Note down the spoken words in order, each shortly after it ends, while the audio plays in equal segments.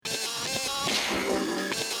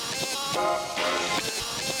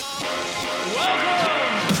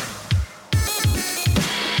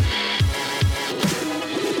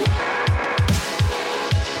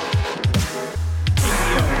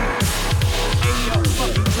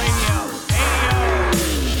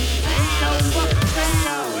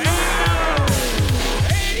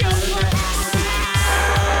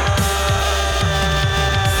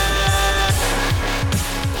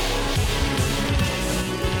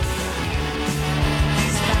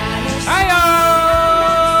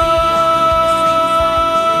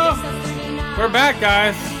We're back,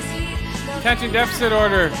 guys. Attention Deficit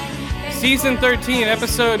Order, Season 13,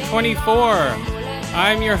 Episode 24.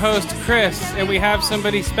 I'm your host, Chris, and we have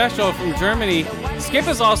somebody special from Germany. Skip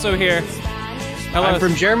is also here. Hello. I'm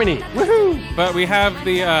from Germany. Woohoo! But we have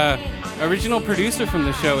the original producer from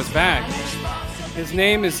the show is back. His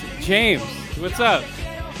name is James. What's up?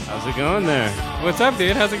 How's it going there? What's up,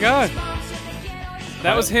 dude? How's it going?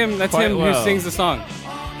 That was him. That's him who sings the song.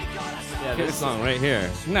 Yeah, this song right here.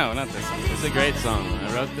 No, not this song. It's a great song.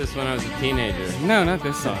 I wrote this when I was a teenager. No, not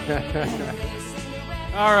this song.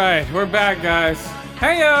 All right, we're back, guys.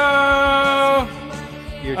 Hey-yo!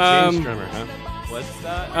 You're James drummer, huh? What's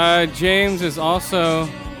that? James is also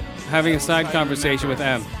having a side conversation with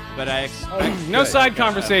M. But I expect No side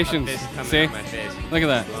conversations. See? My face. Look at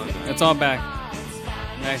that. It's all back.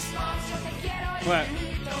 Nice. What?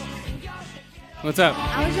 What's up?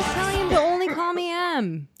 I was just telling him to only call me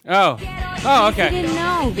M. Oh. Oh, okay. He didn't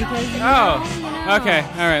know because you Oh. know. Okay.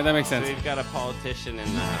 All right. That makes So sense. we've got a politician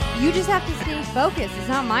in the house. You just have to stay focused. It's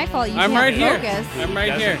not my fault. You I'm can't right here. focus. I'm right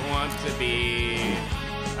Doesn't here. want to be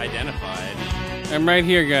identified. I'm right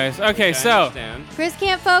here, guys. Okay, I so. understand. Chris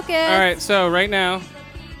can't focus. All right, so right now,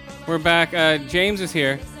 we're back. James is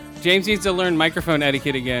here. James needs to learn microphone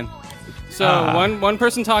etiquette again. So one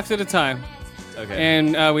person talks at a time, Okay.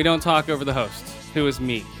 and we don't talk over the host, who is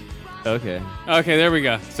me. Okay. Okay, there we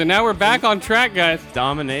go. So now we're back on track, guys.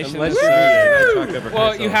 Domination Unless asserted. I talk over Well,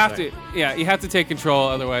 myself, you have right? to. Yeah, you have to take control,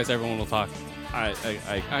 otherwise everyone will talk. I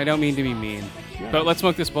I don't mean to be mean, but let's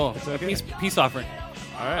smoke this bowl. okay. Peace offering.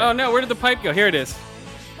 all right. Oh no, where did the pipe go? Here it is.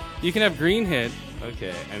 You can have green hit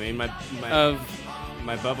Okay. I mean, my of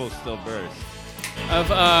bubbles still burst.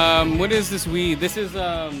 what is this weed? This is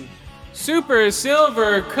Super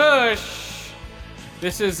Silver Kush.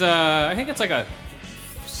 This is I think it's like a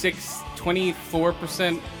 24%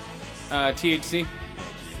 THC.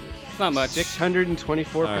 It's not much. 124%?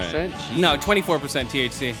 Jeez. No, 24%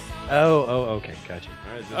 THC. Oh, okay, gotcha.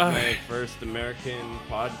 All right. This is my first American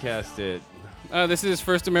podcast hit. This is his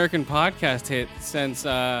first American podcast hit since.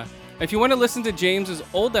 If you want to listen to James's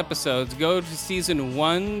old episodes, go to season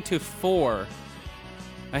 1 to 4.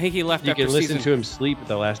 I think he left You after can listen season. to him sleep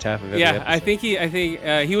the last half of every Yeah, episode. I think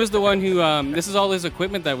he was the one who. This is all his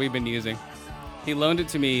equipment that we've been using. He loaned it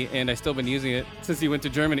to me, and I still been using it since he went to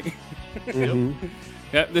Germany. Mhm.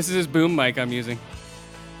 Yeah, this is his boom mic I'm using.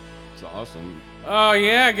 It's awesome. Oh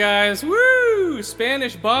yeah, guys! Woo!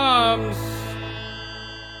 Spanish bombs.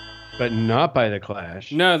 But not by the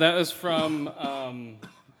Clash. No, that was from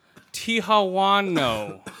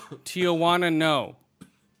Tijuana. Tijuana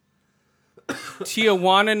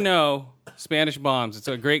No. Spanish Bombs. It's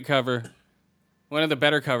a great cover. One of the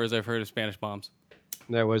better covers I've heard of Spanish Bombs.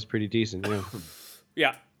 That was pretty decent, yeah.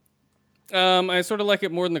 Yeah. I sort of like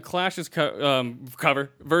it more than the Clash's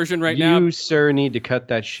cover version right now. You, sir, need to cut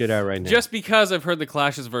that shit out right now. Just because I've heard the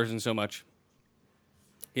Clash's version so much.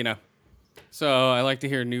 You know. So I like to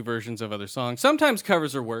hear new versions of other songs. Sometimes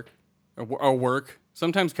covers are work. Or work.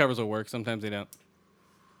 Sometimes covers will work. Sometimes they don't.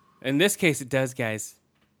 In this case, it does, guys.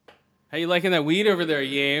 How you liking that weed over there,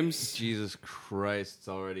 James? Jesus Christ! It's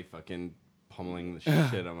already fucking pummeling the shit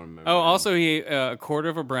out of my. Oh, also he ate a quarter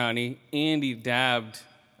of a brownie and he dabbed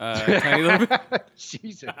a tiny little bit.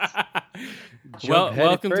 Jesus. Well, head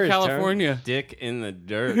welcome to first, huh? California. Dick in the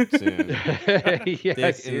dirt soon. Yeah, Dick in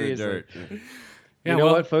the seriously. dirt. Yeah, You know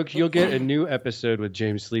well, what, folks? You'll get a new episode with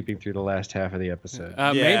James sleeping through the last half of the episode.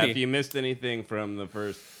 Yeah, maybe. if you missed anything from the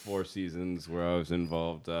first 4 seasons where I was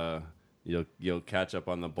involved, you'll catch up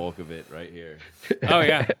on the bulk of it right here. Oh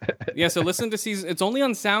yeah, yeah. So listen to season. It's only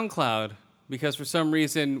on SoundCloud because for some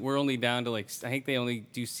reason we're only down to like I think they only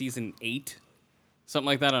do season 8, something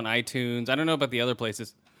like that on iTunes. I don't know about the other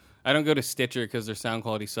places. I don't go to Stitcher because their sound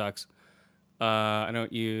quality sucks. I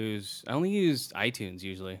only use iTunes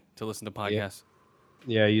usually to listen to podcasts.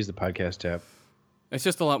 Yeah, I use the podcast tab. It's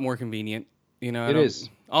just a lot more convenient, you know. It is.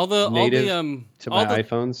 Native To my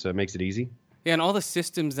iPhone, so it makes it easy. Yeah, and all the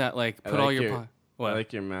systems that like put all your I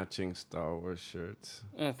like your matching Star Wars shirts.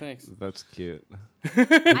 Oh, thanks. That's cute.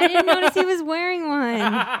 I didn't notice he was wearing one.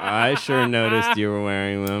 I sure noticed you were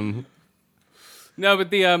wearing them. No, but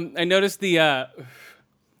the I noticed the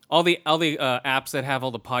all the apps that have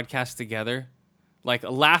all the podcasts together. Like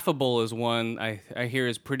Laughable is one I hear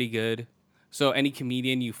is pretty good. So any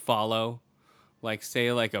comedian you follow, like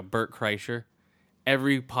say like a Bert Kreischer,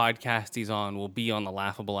 every podcast he's on will be on the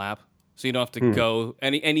Laughable app. So you don't have to go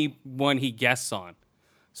any one he guests on.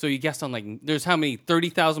 So you guest on like there's how many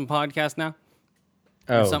 30,000 podcasts now?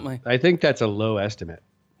 Oh, something like- I think that's a low estimate.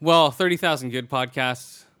 Well, 30,000 good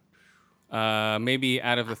podcasts. Maybe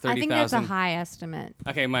out of the 30,000. I think that's a high estimate.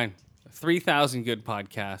 Okay, mine. 3,000 good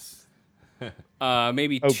podcasts.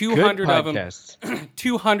 Maybe Oh, 200 good of them. podcasts.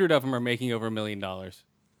 200 of them are making over $1 million.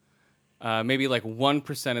 Maybe like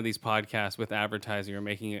 1% of these podcasts with advertising are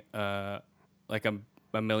making like $1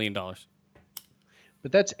 million.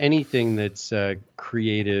 But that's anything that's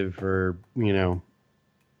creative or,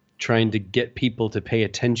 trying to get people to pay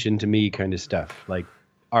attention to me kind of stuff, like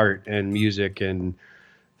art and music and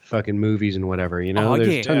fucking movies and whatever. Oh, There's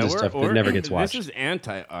yeah. tons of stuff that never gets watched. This is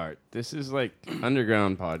anti-art. This is like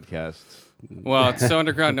underground podcasts. Well, it's so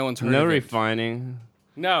underground, no one's heard No of it. refining.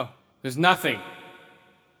 No, there's nothing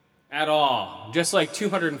at all. Just like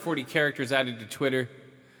 240 characters added to Twitter,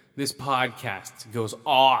 this podcast goes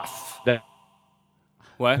off. That-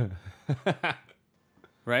 What?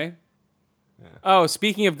 Right? Oh,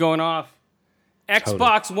 speaking of going off,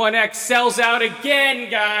 Xbox One X sells out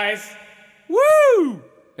again, guys. Woo!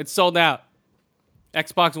 It's sold out.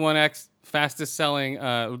 Xbox One X, fastest selling.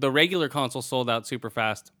 The regular console sold out super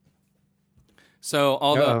fast. So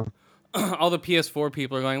all the PS4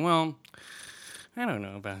 people are going, well, I don't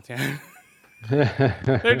know about that.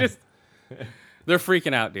 They're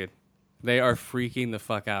freaking out, dude. They are freaking the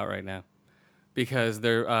fuck out right now because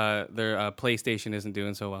their PlayStation isn't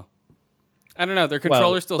doing so well. I don't know. Their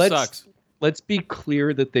controller still sucks. Let's be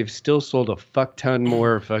clear that they've still sold a fuck ton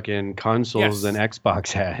more fucking consoles than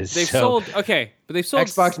Xbox has. They've sold but they've sold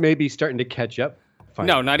Xbox may be starting to catch up.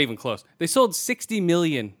 Finally. No, not even close. They sold 60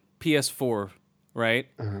 million PS4, right?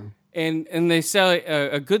 And they sell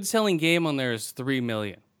a good selling game on there is 3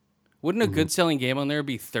 million. Wouldn't a good selling game on there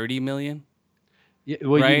be 30 million? Yeah,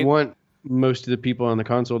 well, right? you want most of the people on the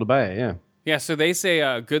console to buy it, yeah. Yeah, so they say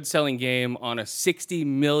a good selling game on a 60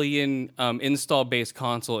 million install based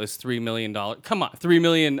console is $3 million. Come on, 3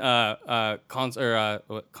 million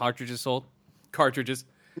cartridges sold. Cartridges.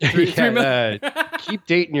 3 million. Keep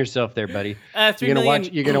dating yourself there, buddy. 3 million.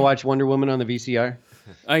 You're gonna watch Wonder Woman on the VCR?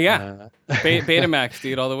 Yeah. Betamax,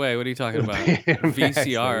 dude, all the way. What are you talking about? VCR.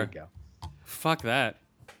 There you go. Fuck that.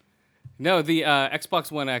 No, the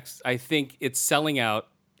Xbox One X, I think it's selling out,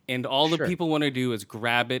 and all the people want to do is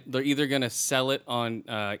grab it. They're either going to sell it on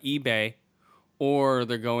eBay, or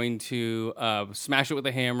they're going to smash it with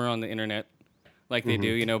a hammer on the internet, like they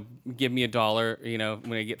do. Give me $1.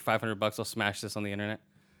 When I get $500, I'll smash this on the internet.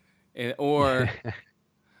 Or,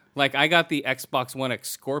 like, I got the Xbox One X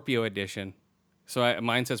Scorpio edition, so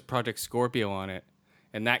mine says Project Scorpio on it,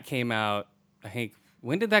 and that came out. I think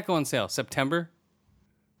when did that go on sale? September.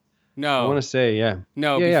 No. I want to say, yeah.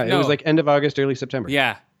 No. Yeah. It was like end of August, early September.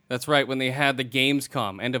 Yeah, that's right. When they had the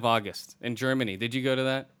Gamescom, end of August, in Germany. Did you go to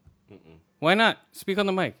that? Why not? Speak on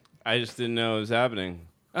the mic. I just didn't know it was happening.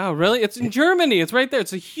 Oh, really? It's in Germany. It's right there.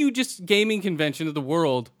 It's the hugest gaming convention of the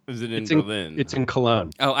world. Is it in Berlin? It's in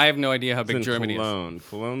Cologne. Oh, I have no idea how It's big in Germany Cologne.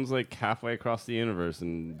 Cologne's like halfway across the universe.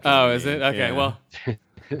 Oh, is it? Okay, Yeah.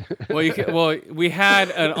 well, we had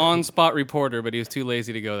an on-spot reporter, but he was too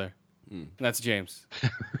lazy to go there. That's James.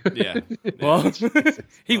 Yeah. Well,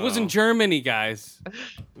 he was in Germany, guys.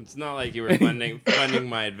 It's not like you were funding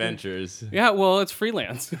my adventures. Yeah, well, it's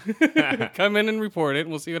freelance. Come in and report it, and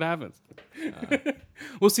we'll see what happens.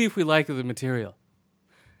 We'll see if we like the material.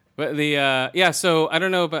 But so I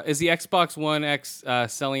don't know about, is the Xbox One X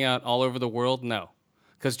selling out all over the world? No,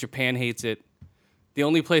 because Japan hates it. The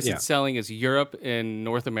only place it's selling is Europe and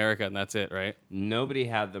North America, and that's it, right? Nobody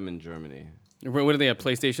had them in Germany. What do they have?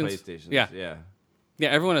 PlayStations? PlayStations. Yeah. Yeah,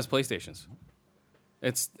 everyone has PlayStations.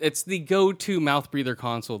 It's the go-to mouth breather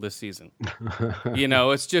console this season.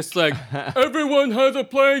 It's just like everyone has a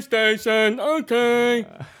PlayStation. Okay.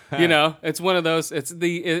 It's one of those. It's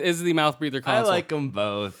the mouth breather console. I like them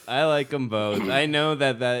both. I know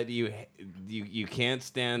that you can't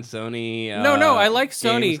stand Sony. No, I like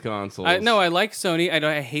Sony games consoles. I like Sony.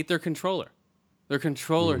 I hate their controller. Their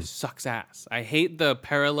controller sucks ass. I hate the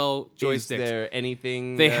parallel joysticks. Is there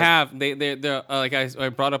anything they're like I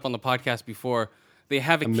brought up on the podcast before? They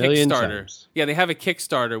have a million Kickstarter. times. Yeah, they have a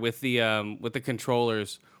Kickstarter with the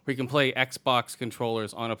controllers where you can play Xbox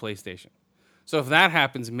controllers on a PlayStation. So if that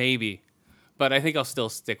happens, maybe. But I think I'll still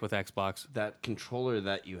stick with Xbox. That controller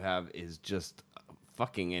that you have is just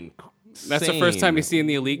fucking insane. That's the first time you've seen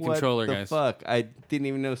the Elite controller, What guys. the fuck? I didn't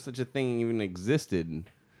even know such a thing even existed.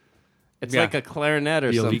 It's Yeah. like a clarinet or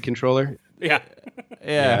The something. Elite controller. Yeah.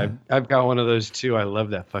 Yeah. I've got one of those too. I love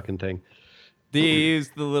that fucking thing. Do you use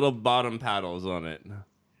the little bottom paddles on it?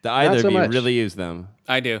 Do either so of you much. really use them?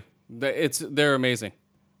 I do. They're amazing.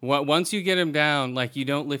 Once you get them down, like you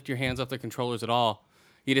don't lift your hands off the controllers at all.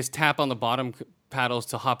 You just tap on the bottom paddles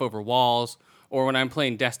to hop over walls. Or when I'm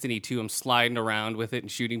playing Destiny 2, I'm sliding around with it and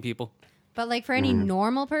shooting people. But like for any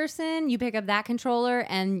normal person, you pick up that controller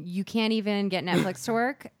and you can't even get Netflix to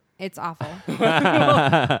work. It's awful.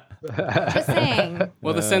 Just saying.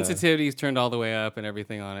 Well, the sensitivity is turned all the way up and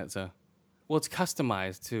everything on it. So, well, it's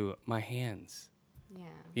customized to my hands. Yeah.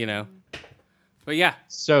 You know. But yeah,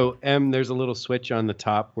 So, there's a little switch on the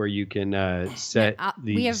top where you can set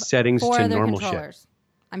We the have settings 4 to other normal controllers. shit.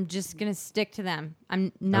 I'm just gonna stick to them.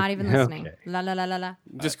 I'm not even Okay. listening. La la la la la.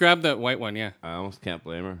 just grab that white one. Yeah. I almost can't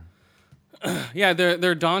blame her. Yeah,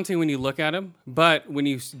 they're daunting when you look at them, but when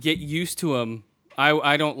you get used to them,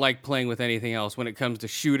 I don't like playing with anything else when it comes to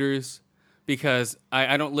shooters because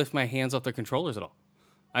I don't lift my hands off the controllers at all.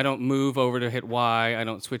 I don't move over to hit Y. I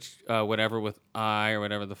don't switch whatever with I or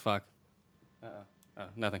whatever the fuck.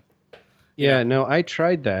 Nothing. Yeah, no, I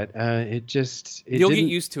tried that. It You'll get didn't-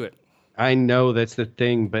 used to it. I know that's the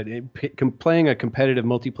thing, but playing a competitive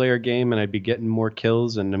multiplayer game and I'd be getting more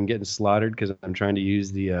kills and I'm getting slaughtered because I'm trying to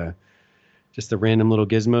use the just the random little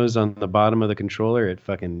gizmos on the bottom of the controller. It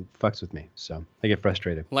fucking fucks with me, so I get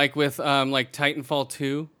frustrated. Like with like Titanfall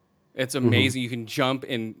 2, it's amazing. You can jump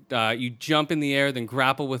in the air, then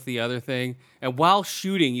grapple with the other thing, and while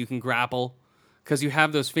shooting, you can grapple because you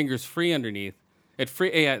have those fingers free underneath.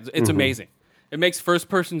 It's amazing. It makes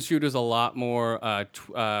first-person shooters a lot more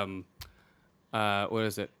what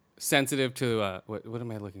is it? Sensitive to what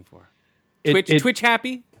am I looking for? Twitch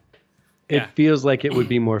happy. It Yeah. feels like it would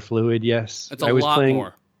be more fluid. Yes, It's a lot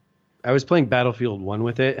more. I was playing Battlefield 1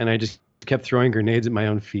 with it, and I just kept throwing grenades at my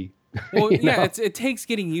own feet. Well, You yeah, know? it takes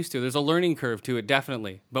getting used to. There's a learning curve to it,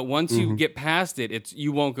 definitely. But once you get past it,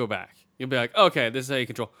 you won't go back. You'll be like, okay, this is how you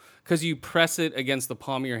control. Because you press it against the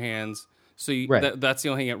palm of your hands, so Right. that's the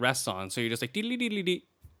only thing it rests on. So you're just like, dee-dee-dee-dee-dee.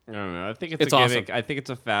 I don't know. I think It's a gimmick. awesome. I think it's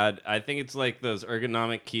a fad. I think it's like those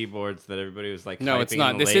ergonomic keyboards that everybody was like No, hyping it's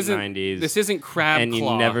not. in the This late isn't. 90s. This isn't crab and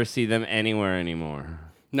claw. you never see them anywhere anymore.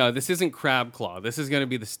 No, this isn't crab claw. This is going to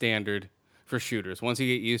be the standard for shooters. Once you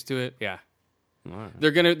get used to it, yeah. Alright.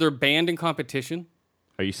 They're banned in competition.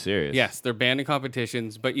 Are you serious? Yes, they're banned in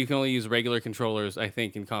competitions, but you can only use regular controllers, I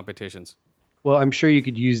think, in competitions. Well, I'm sure you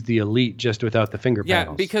could use the Elite just without the finger Yeah,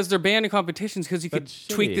 paddles. because they're banned in competitions because you could That's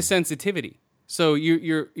tweak the shitty. sensitivity. So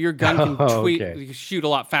your gun can okay. you can shoot a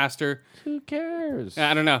lot faster. Who cares?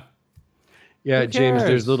 I don't know. Yeah, Who James, cares?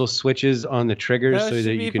 there's little switches on the triggers so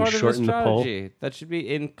that you can shorten the pull. That should be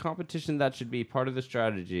in competition. That should be part of the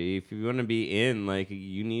strategy. If you want to be in, like,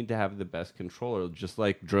 you need to have the best controller, just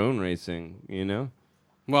like drone racing. You know.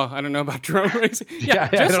 Well, I don't know about drone racing. Yeah,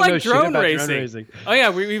 I just don't know like shit drone about racing. drone racing. Oh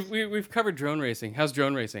yeah, we've covered drone racing. How's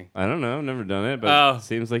drone racing? I don't know. I've never done it, but Oh. it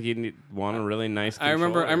seems like you want a really nice. I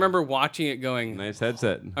remember controller. watching it going. Nice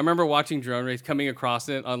headset. I remember watching drone race coming across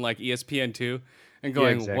it on like ESPN2 and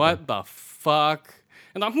going, exactly. "What the fuck?"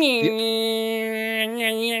 And I'm like,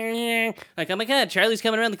 "Oh my god, Charlie's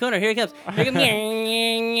coming around the corner. Here he comes. Here he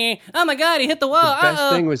comes. Oh my god, he hit the wall. The best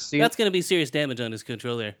Uh-oh. thing was seeing. That's gonna be serious damage on his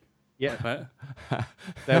controller." Yeah, What?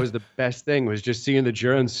 that was the best thing was just seeing the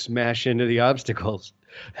drone smash into the obstacles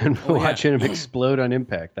and Oh, yeah. watching them explode on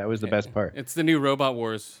impact. That was the best part. It's the new Robot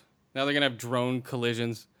Wars. Now they're gonna have drone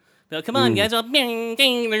collisions. They'll come on, guys. All bing,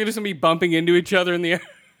 ding. They're just gonna be bumping into each other in the air.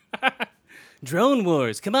 Drone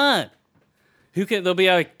Wars. Come on. There'll be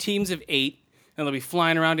like teams of 8, and they'll be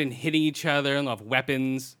flying around and hitting each other, and they'll have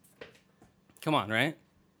weapons. Come on, right?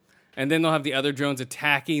 And then they'll have the other drones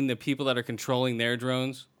attacking the people that are controlling their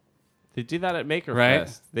drones. They do that at Maker Right?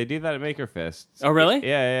 Fest. They do that at Maker Fest. Oh, really?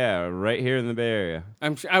 Yeah, right here in the Bay Area.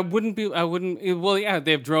 I'm sure I wouldn't. Well, yeah,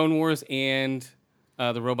 they have Drone Wars and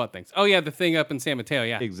the robot things. Oh yeah, the thing up in San Mateo.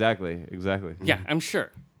 Yeah, Exactly. yeah. I'm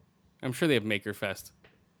sure they have Maker Fest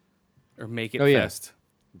or Make It Oh, yeah. Fest.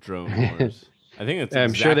 Drone Wars. I think it's.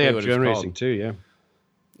 I'm sure they have what it's drone called. racing too.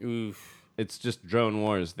 Yeah. Oof. It's just Drone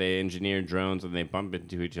Wars. They engineer drones and they bump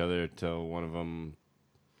into each other till one of them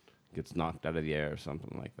gets knocked out of the air or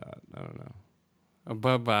something like that. I don't know. Oh,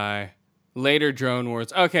 bye-bye. Later Drone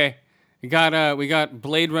Wars. Okay. We got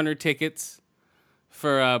Blade Runner tickets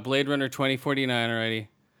for Blade Runner 2049 already.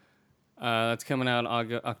 That's coming out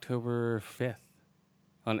October 5th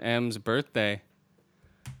on M's birthday.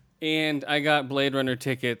 And I got Blade Runner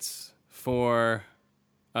tickets for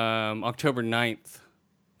October 9th,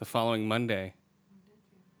 the following Monday.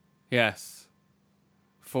 Yes.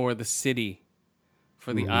 For the city.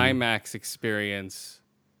 For the IMAX experience.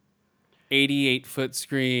 88-foot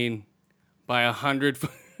screen by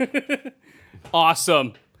 100-foot.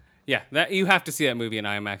 Awesome. Yeah, that you have to see that movie in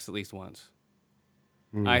IMAX at least once.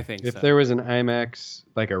 I think If so. there was an IMAX,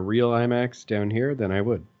 like a real IMAX down here, then I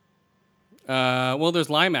would. Well, there's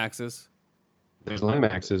Limaxes. There's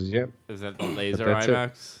IMAXs, yep. Is that the laser that's it.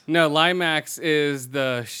 IMAX? No, Limax is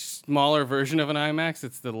the smaller version of an IMAX.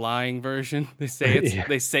 It's the lying version. They say it's Yeah.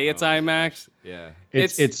 IMAX. Yeah.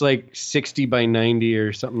 It's like 60 by 90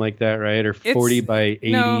 or something like that, right? Or 40 by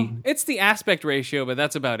 80. No, it's the aspect ratio, but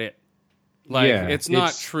that's about it. Like Yeah, it's not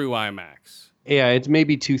it's- true IMAX. Yeah, it's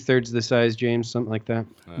maybe 2/3 the size, James, something like that.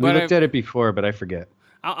 We But looked at it before, but I forget.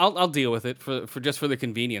 I'll deal with it for just for the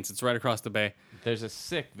convenience. It's right across the bay. There's a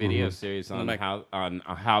sick video series on mic.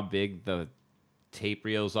 how big the tape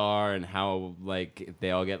reels are and how like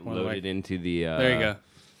they all get the loaded mic. into the There you go.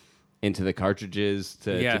 into the cartridges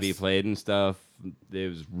to be Yes. played and stuff. It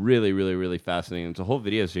was really, really, really fascinating. It's a whole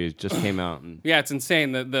video series just came out. And Yeah, it's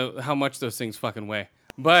insane the how much those things fucking weigh.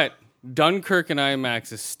 But Dunkirk and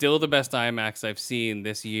IMAX is still the best IMAX I've seen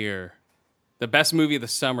this year. The best movie of the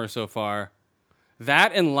summer so far.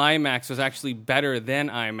 That and Limax was actually better than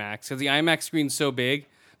IMAX because the IMAX screen's so big,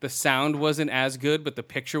 the sound wasn't as good, but the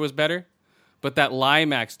picture was better. But that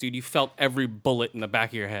Limax, dude, you felt every bullet in the back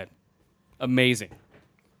of your head. Amazing.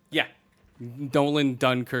 Yeah. Nolan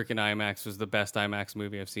Dunkirk and IMAX was the best IMAX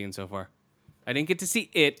movie I've seen so far. I didn't get to see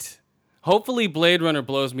it. Hopefully Blade Runner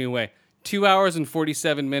blows me away. 2 hours and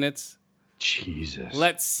 47 minutes. Jesus.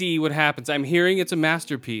 Let's see what happens. I'm hearing it's a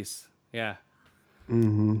masterpiece. Yeah.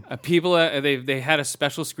 People, they had a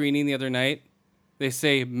special screening the other night. They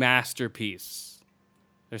say masterpiece.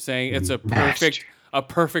 They're saying it's a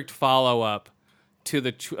perfect follow up to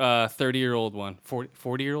the 30-year-old one.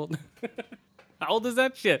 40-year-old? How old is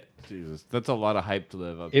that shit? Jesus, that's a lot of hype to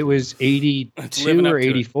live up. It was 82 living up or to it.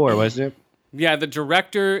 84, wasn't it? Yeah, the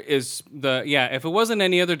director is if it wasn't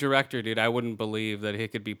any other director, dude, I wouldn't believe that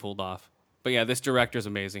it could be pulled off. But yeah, this director's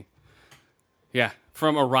amazing. Yeah,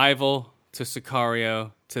 from Arrival to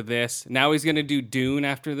Sicario to this. Now he's going to do Dune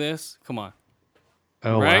after this. Come on.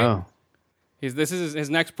 Oh, Right? wow. His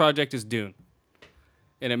next project is Dune.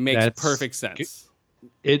 And it makes That's perfect sense.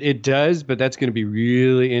 It does, but that's going to be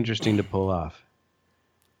really interesting to pull off.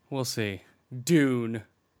 We'll see. Dune.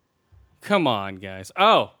 Come on, guys.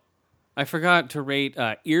 Oh, I forgot to rate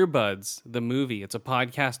Earbuds, the movie. It's a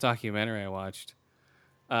podcast documentary I watched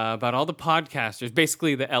about all the podcasters.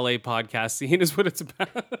 Basically, the LA podcast scene is what it's about.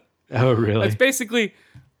 Oh, really? It's basically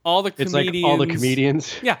all the It's comedians. like all the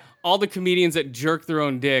comedians. Yeah, all the comedians that jerk their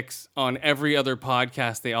own dicks on every other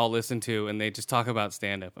podcast they all listen to, and they just talk about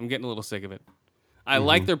stand-up. I'm getting a little sick of it. I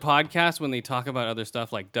like their podcast when they talk about other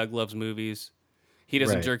stuff, like Doug Loves Movies. He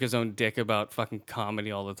doesn't Right. jerk his own dick about fucking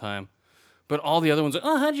comedy all the time. But all the other ones are,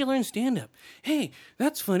 oh, how'd you learn stand-up? Hey,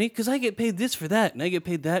 that's funny, because I get paid this for that, and I get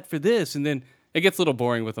paid that for this, and then it gets a little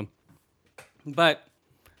boring with them. But,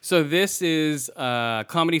 so this is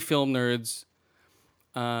Comedy Film Nerds.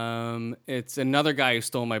 It's another guy who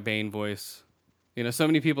stole my Bane voice. You know, so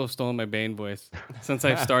many people have stolen my Bane voice since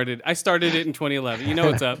I've started. I started it in 2011. You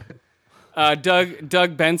know what's up.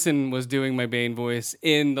 Doug Benson was doing my Bane voice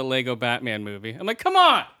in the Lego Batman movie. I'm like, come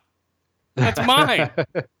on, that's mine.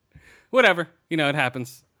 Whatever, you know, it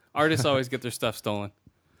happens. Artists always get their stuff stolen.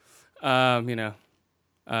 You know,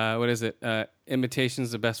 what is it? Imitation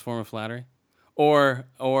is the best form of flattery, or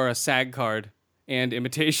a SAG card and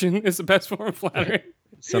imitation is the best form of flattery.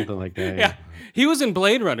 Something like that. Yeah, he was in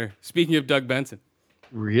Blade Runner. Speaking of Doug Benson,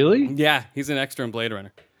 Really? yeah, he's an extra in Blade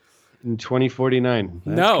Runner. In 2049.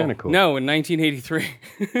 That's No, kind of cool. no, in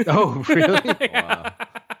 1983. Oh, really?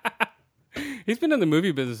 He's been in the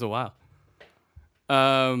movie business a while.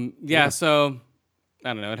 Yeah, so I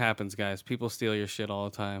don't know. It happens, guys. People steal your shit all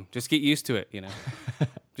the time. Just get used to it, you know.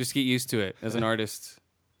 Just get used to it as an artist,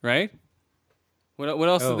 right? What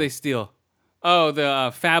else did Oh. they steal? Oh,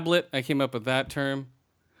 the phablet. I came up with that term.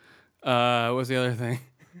 What was the other thing?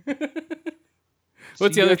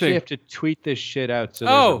 What's the You other actually thing? have to tweet this shit out so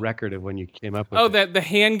there's Oh. a record of when you came up with Oh, it. that the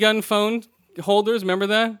handgun phone holders. Remember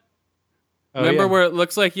that? Oh, Remember yeah. where it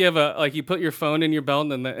looks like you have you put your phone in your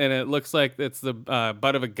belt and it looks like it's the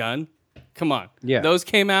butt of a gun? Come on. Yeah. Those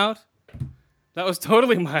came out. That was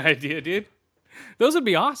totally my idea, dude. Those would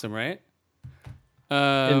be awesome, right?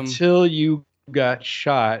 Until you got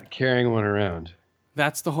shot carrying one around.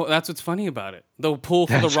 That's what's funny about it. They'll pull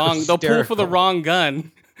for That's the wrong. They'll pull for the hysterical. wrong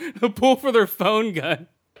gun. They'll pull for their phone gun.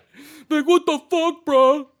 Like, what the fuck,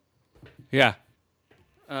 bro? Yeah.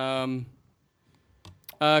 A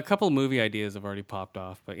couple of movie ideas have already popped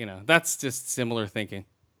off, but you know that's just similar thinking.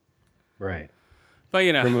 Right. But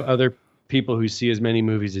From other people who see as many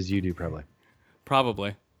movies as you do, probably.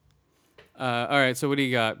 probably. All right, so what do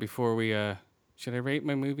you got before we? Should I rate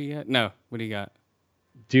my movie yet? No. What do you got?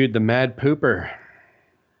 Dude, the Mad Pooper.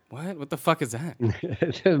 What? What the fuck is that?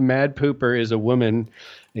 The Mad Pooper is a woman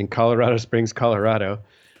in Colorado Springs, Colorado,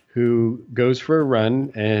 who goes for a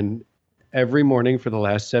run, and every morning for the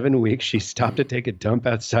last 7 weeks, she stopped to take a dump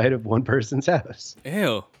outside of one person's house,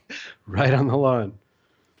 Ew. right on the lawn.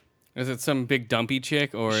 Is it some big dumpy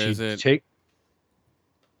chick or is it?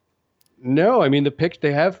 No, I mean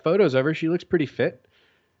they have photos of her. She looks pretty fit.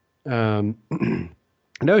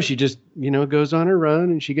 No, she just goes on her run,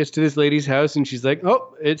 and she gets to this lady's house, and she's like,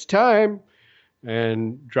 "Oh, it's time,"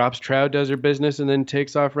 and drops trow, does her business, and then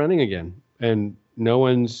takes off running again, and no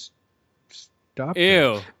one's stopped her.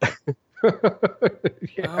 Ew.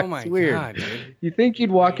 Yeah, Oh my it's weird. god, dude. You think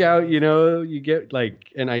you'd walk out, you get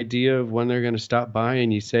like an idea of when they're going to stop by,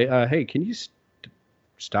 and you say, "Hey, can you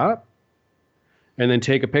stop?" And then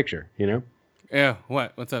take a picture. Yeah.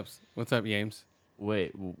 What? What's up? What's up, James?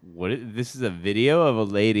 Wait, this is a video of a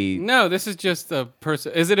lady. No, this is just a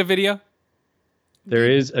person. Is it a video? There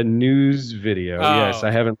is a news video. Oh. Yes,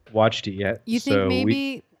 I haven't watched it yet. You think so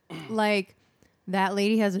maybe like that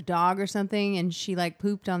lady has a dog or something and she like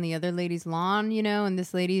pooped on the other lady's lawn, and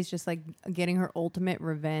this lady's just like getting her ultimate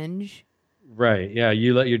revenge? Right. Yeah.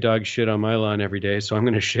 You let your dog shit on my lawn every day, so I'm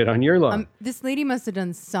going to shit on your lawn. This lady must have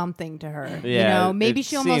done something to her. Yeah, maybe it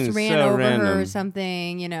she almost seems ran so over her random. or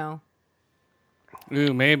something,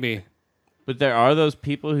 Ooh, maybe. But there are those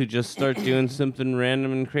people who just start doing something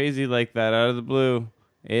random and crazy like that out of the blue.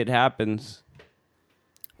 It happens.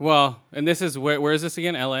 Well, and this is where is this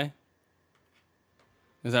again? L.A.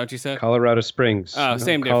 Is that what you said? Colorado Springs. Oh,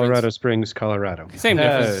 same difference. Colorado Springs, Colorado. Same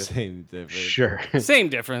difference. Same difference. Sure. Same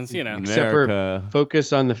difference. Except for America.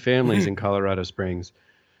 focus on the families in Colorado Springs.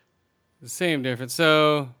 Same difference.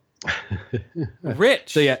 So,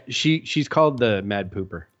 Rich. So yeah, she's called the Mad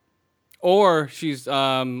Pooper. Or she has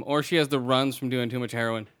the runs from doing too much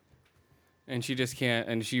heroin, and she just can't.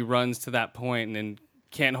 And she runs to that point and then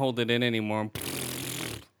can't hold it in anymore.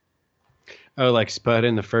 Oh, like Spud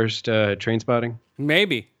in the first Train Spotting?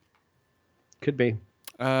 Maybe. Could be.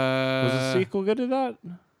 Was the sequel good to that?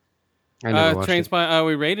 I never watched Train it. Spot.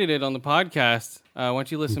 We rated it on the podcast. Why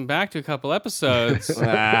don't you listen back to a couple episodes,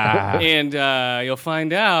 Ah, and you'll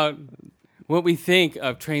find out what we think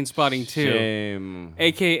of Train Spotting 2, shame.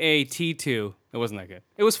 aka T2. It wasn't that good.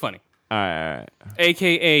 It was funny. All right.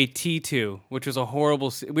 AKA T2, which was a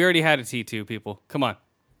horrible. We already had a T2, people. Come on.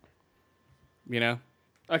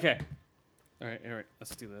 Okay. All right.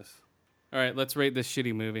 Let's do this. All right, let's rate this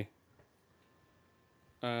shitty movie.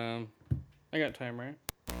 I got time, right?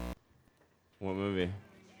 What movie?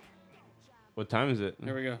 What time is it?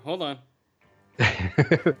 Here we go. Hold on.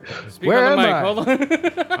 Speak Where on the am I? mic.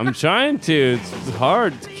 Hold on. I'm trying to. It's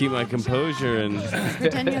hard to keep my composure and.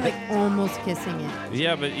 Pretend you're like almost kissing it.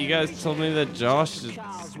 Yeah, but you guys told me that Josh is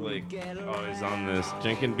like always on this,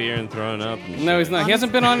 drinking beer and throwing up. And No, shit. he's not. He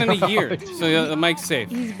hasn't been on in a year, so the mic's safe.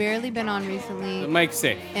 He's barely been on The recently, mic's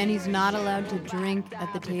safe. and he's not allowed to drink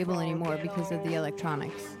at the table anymore because of the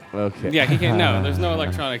electronics. Okay. Yeah, he can't. No, there's no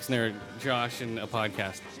electronics near Josh and a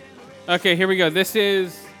podcast. Okay, here we go. This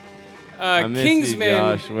is I miss Kingsman. you,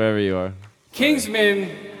 Josh, wherever you are. Kingsman,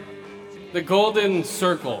 The Golden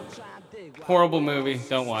Circle. Horrible movie.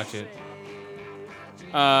 Don't watch it.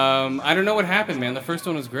 I don't know what happened, man. The first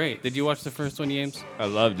one was great. Did you watch the first one, James? I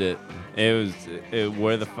loved it.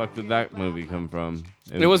 Where the fuck did that movie come from?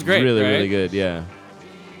 It was great, Really, right? really good. Yeah.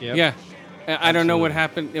 Yep. Yeah. I don't know what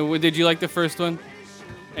happened. Did you like the first one?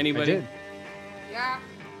 I Anybody? did.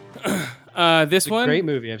 This It's a one? great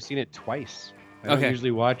movie. I've seen it twice. I don't Okay.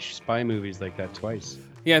 usually watch spy movies like that twice.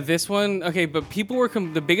 Yeah, this one. Okay, but people were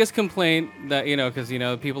the biggest complaint that because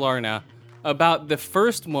people are now about the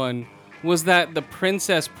first one was that the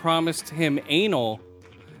princess promised him anal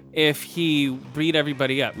if he beat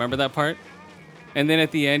everybody up. Remember that part? And then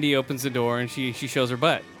at the end, he opens the door and she shows her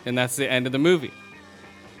butt, and that's the end of the movie.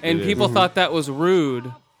 And It is. people thought that was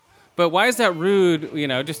rude, but why is that rude?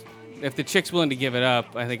 Just if the chick's willing to give it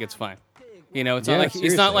up, I think it's fine. It's Yeah, not like it's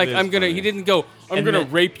seriously, not like it is I'm gonna. funny. He didn't go. I'm And gonna the-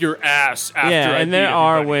 rape your ass after. Yeah, I and beat there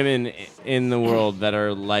are everybody." women in the world that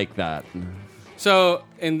are like that. So,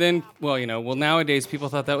 and then, nowadays people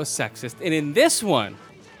thought that was sexist. And in this one,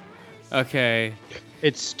 okay,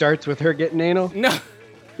 It starts with her getting anal. no.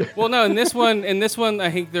 Well, no, in this one, I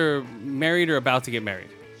think they're married or about to get married.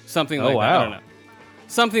 Something like that. I wow. don't know.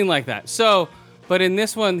 Something like that. So, but in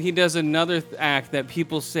this one, he does another act that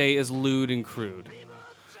people say is lewd and crude.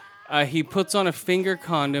 He puts on a finger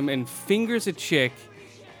condom and fingers a chick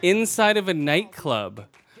inside of a nightclub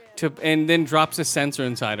and then drops a sensor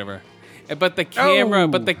inside of her. But the camera,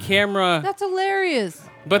 That's hilarious.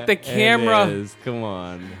 but the camera, It is. Come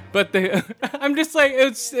on. but the I'm just like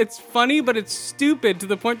it's funny, but it's stupid to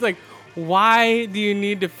the point like, why do you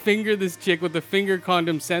need to finger this chick with a finger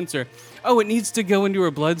condom sensor? Oh, it needs to go into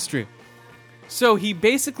her bloodstream. So he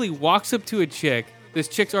basically walks up to a chick. This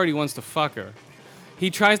chick already wants to fuck her. He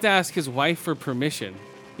tries to ask his wife for permission.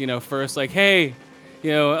 First, like, hey,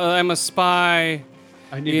 I'm a spy.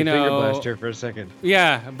 I need to finger blast her for a second.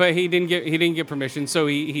 Yeah, but he didn't get permission, so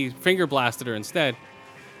he finger blasted her instead.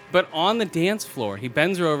 But on the dance floor, he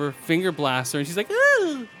bends her over, finger blasts her, and she's like,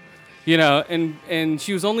 ooh! And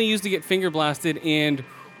she was only used to get finger blasted and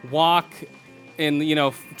walk and,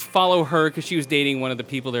 follow her because she was dating one of the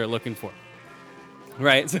people they were looking for.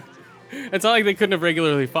 Right? So it's not like they couldn't have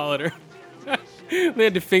regularly followed her. They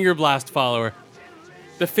had to finger blast follow her.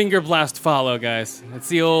 The finger blast follow, guys. It's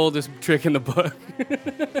the oldest trick in the book.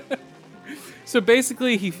 So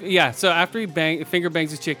basically, so after he finger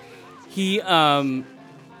bangs his chick,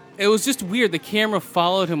 it was just weird. The camera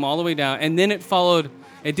followed him all the way down, and then it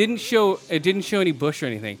didn't show any bush or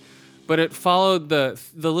anything, but it followed the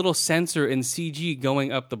little sensor in CG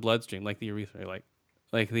going up the bloodstream, like the urethra,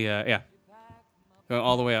 like the going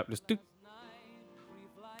all the way up, just doop.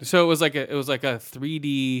 So it was like a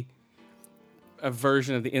 3D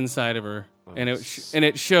version of the inside of her, and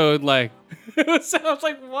it showed like. So I was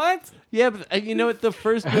like, what? Yeah, but you know what? The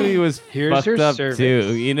first movie was Here's fucked her up cervix.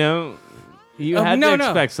 too. You had to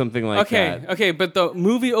expect something like that. Okay, but the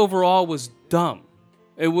movie overall was dumb.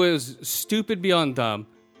 It was stupid beyond dumb,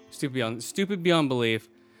 stupid beyond belief.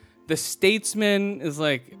 The Statesman is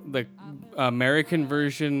like the American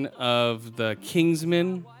version of the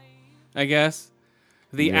Kingsman, I guess.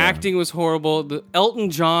 The acting was horrible. The Elton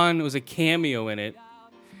John was a cameo in it.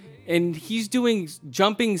 And he's doing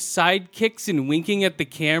jumping side kicks and winking at the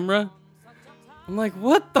camera. I'm like,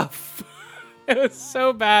 what the f-? It was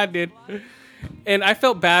so bad, dude. And I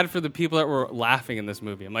felt bad for the people that were laughing in this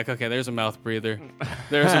movie. I'm like, okay, there's a mouth breather.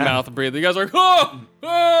 There's a mouth breather. You guys are like,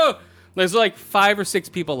 oh! There's like 5 or 6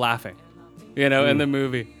 people laughing, in the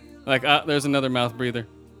movie. Like, there's another mouth breather.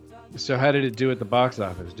 So how did it do at the box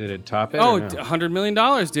office? Did it top it? Oh, or no? $100 million,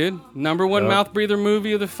 dude. Number 1 mouth breather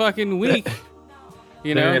movie of the fucking week.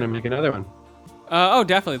 They're gonna make another one. Oh,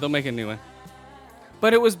 definitely, they'll make a new one.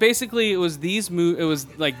 But it was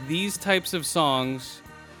like these types of songs.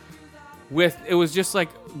 It was just like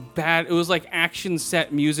bad. It was like action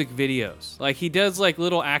set music videos. Like he does like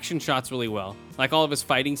little action shots really well. Like all of his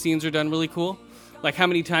fighting scenes are done really cool. Like how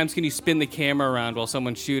many times can you spin the camera around while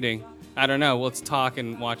someone's shooting? I don't know. Let's talk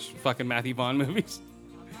and watch fucking Matthew Vaughn movies.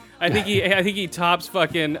 I think he tops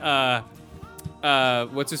fucking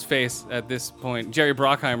what's his face at this point? Jerry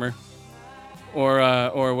Bruckheimer,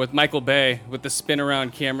 or with Michael Bay with the spin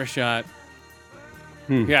around camera shot.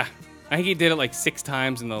 Yeah, I think he did it like 6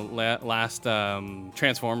 times in the last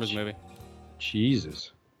Transformers movie.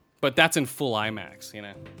 Jesus. But that's in full IMAX,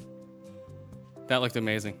 That looked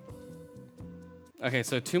amazing. Okay,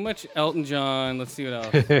 so too much Elton John. Let's see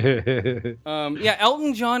what else.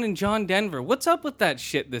 Elton John and John Denver. What's up with that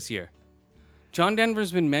shit this year? John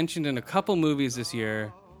Denver's been mentioned in a couple movies this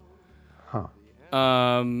year. Huh.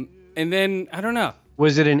 And then, I don't know.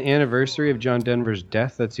 Was it an anniversary of John Denver's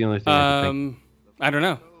death? That's the only thing I can think. I don't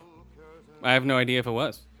know. I have no idea if it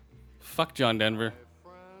was. Fuck John Denver.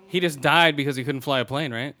 He just died because he couldn't fly a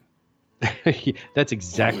plane, right? That's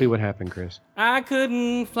exactly what happened, Chris. I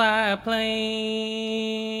couldn't fly a plane.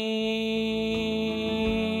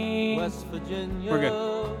 West Virginia, We're good.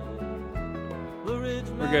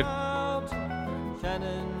 We're good.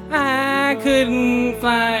 I couldn't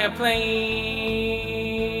fly a plane.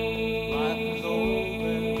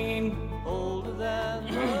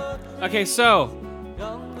 Okay, so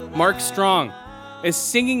Mark Strong is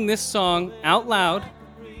singing this song out loud,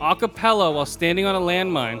 a cappella, while standing on a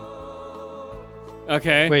landmine.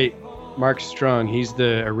 Okay. Wait, Mark Strong, he's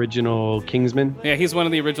the original Kingsman? Yeah, he's one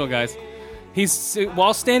of the original guys. He's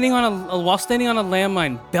while standing on a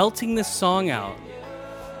landmine, belting this song out,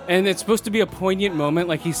 and it's supposed to be a poignant moment,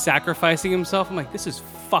 like he's sacrificing himself. I'm like, this is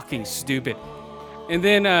fucking stupid. And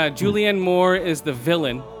then Julianne Moore is the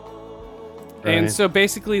villain, and so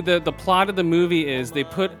basically the plot of the movie is they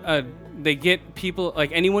get people,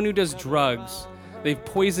 like anyone who does drugs, they've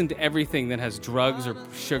poisoned everything that has drugs or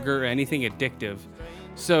sugar or anything addictive.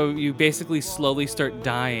 So you basically slowly start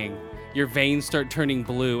dying. Your veins start turning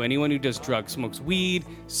blue. Anyone who does drugs, smokes weed,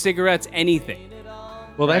 cigarettes, anything.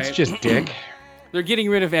 Well, that's Right. just dick, They're getting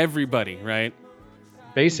rid of everybody, right?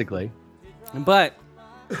 basically. But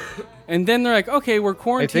And then they're like, okay, we're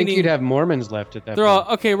quarantining. I think you'd have Mormons left at that They're point.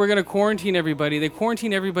 all, okay, we're going to quarantine everybody. They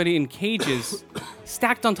quarantine everybody in cages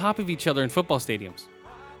stacked on top of each other in football stadiums.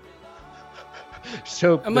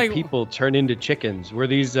 So I'm the like- people turn into chickens. Were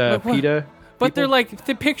these Like, what? PETA? But they're people? like,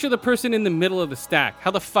 they picture the person in the middle of the stack.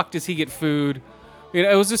 How the fuck does he get food? You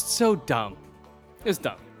know, it was just so dumb. It was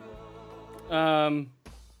dumb.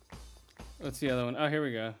 What's the other one? Oh, here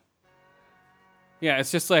we go. Yeah,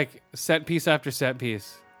 it's just like set piece after set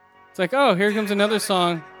piece. It's like, oh, here comes another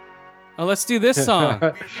song. Oh, let's do this song.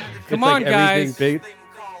 Come It's on, like guys.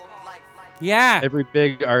 Yeah. Every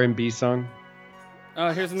big R&B song.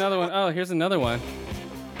 Oh, here's another one. Oh, here's another one.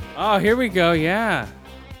 Oh, here we go. Yeah.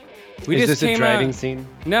 We Is just this a came driving out. scene?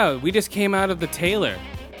 No, we just came out of the Taylor.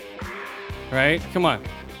 Right? Come on.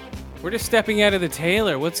 We're just stepping out of the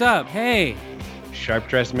Taylor. What's up? Hey. Sharp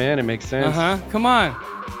dressed man. It makes sense. Come on.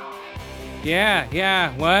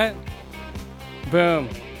 Yeah. What? Boom.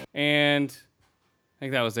 And I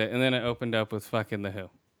think that was it. And then it opened up with fucking The Who.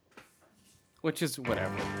 Which is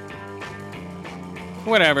whatever.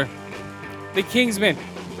 Whatever. The Kingsmen.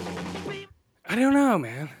 I don't know,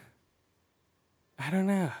 man. I don't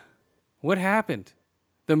know. What happened?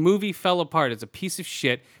 The movie fell apart. It's a piece of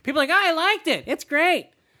shit. People are like, oh, I liked it. It's great.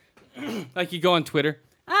 Like you go on Twitter.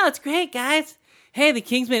 Oh, it's great, guys. Hey, The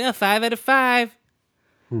Kingsman, 5 out of 5.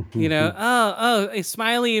 You know, a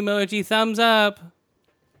smiley emoji, thumbs up.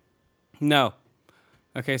 No.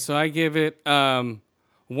 Okay, so I give it 1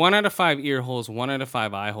 out of 5 ear holes, 1 out of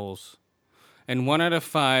 5 eye holes, and 1 out of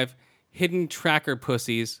 5 hidden tracker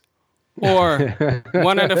pussies, or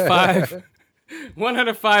 1 out of 5 1 out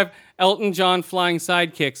of 5 Elton John flying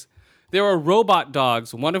sidekicks. There were robot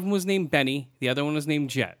dogs. One of them was named Benny. The other one was named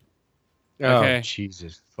Jet. Okay. Oh,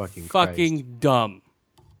 Jesus fucking Fucking dumb.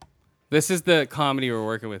 This is the comedy we're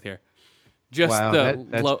working with here. Just Wow,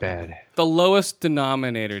 that's bad. The lowest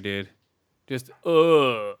denominator, dude. Just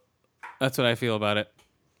That's what I feel about it.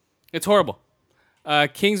 It's horrible.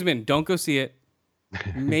 Kingsman, don't go see it.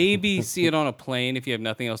 Maybe see it on a plane if you have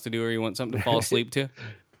nothing else to do or you want something to fall asleep to.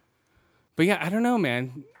 But yeah, I don't know,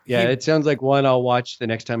 man. Yeah, it sounds like one I'll watch the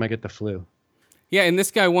next time I get the flu. Yeah, and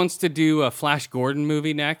this guy wants to do a Flash Gordon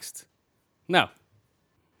movie next. No.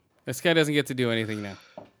 This guy doesn't get to do anything now.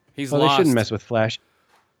 He's Well, lost. they shouldn't mess with Flash.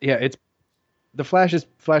 Yeah, it's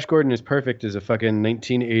Flash Gordon is perfect as a fucking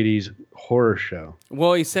 1980s horror show.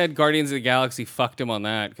 Well, he said Guardians of the Galaxy fucked him on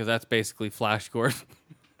that because that's basically Flash Gordon.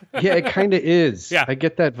 Yeah, it kind of is. Yeah. I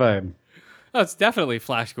get that vibe. Oh, it's definitely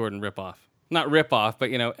Flash Gordon ripoff. Not ripoff,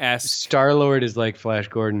 but, esque. Star-Lord is like Flash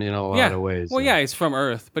Gordon in a lot of ways. Well, so. yeah, he's from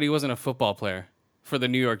Earth, but he wasn't a football player for the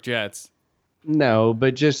New York Jets. No,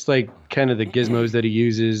 but just like kind of the gizmos that he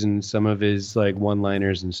uses and some of his like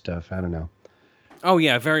one-liners and stuff. I don't know. Oh,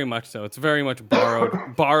 yeah, very much so. It's very much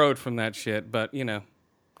borrowed from that shit, but,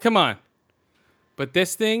 come on. But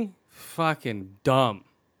this thing, fucking dumb.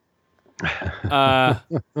 Yeah,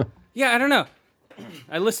 I don't know.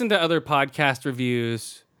 I listened to other podcast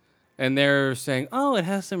reviews, and they're saying, oh, it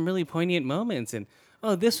has some really poignant moments, and,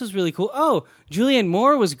 oh, this was really cool. Oh, Julianne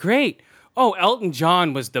Moore was great. Oh, Elton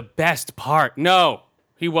John was the best part. No,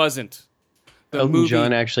 he wasn't. Elton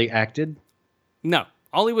John actually acted? No.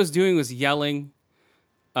 All he was doing was yelling,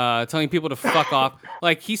 telling people to fuck off.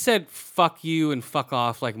 Like, he said fuck you and fuck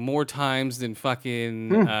off like more times than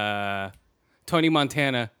fucking Tony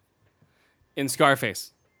Montana in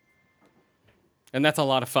Scarface. And that's a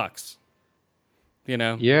lot of fucks.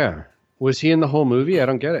 Yeah. Was he in the whole movie? I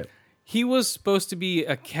don't get it. He was supposed to be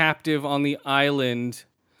a captive on the island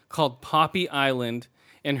called Poppy Island,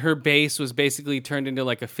 and her base was basically turned into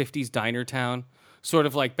like a 50s diner town, sort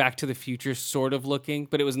of like Back to the Future sort of looking,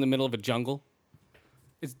 but it was in the middle of a jungle.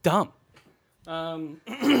 It's dumb.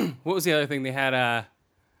 What was the other thing? They had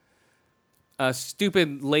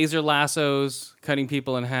stupid laser lassos cutting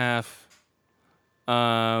people in half. They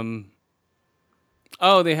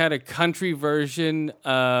had a country version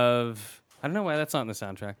of... I don't know why that's not in the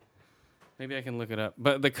soundtrack. Maybe I can look it up.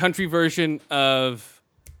 But the country version of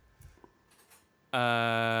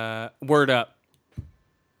Word Up.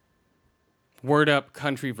 Word Up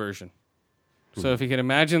country version. So if you can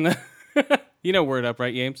imagine that... You know Word Up,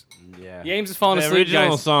 right, Yames? Yeah. Yames is falling The asleep,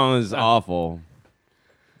 original guys. song is awful.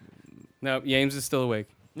 No, Yames is still awake.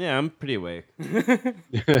 Yeah, I'm pretty awake. I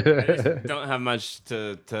just don't have much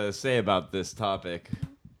to say about this topic.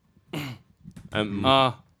 I'm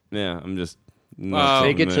just not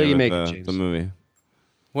Take it till you make familiar it, with James. the movie.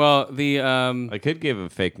 Well, the I could give a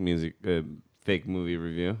fake movie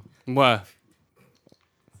review. what?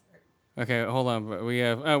 Okay, hold on. We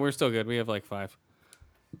have. Oh, we're still good. We have like 5.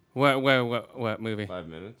 What movie? 5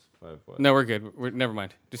 minutes. 5 what? No, we're good. Never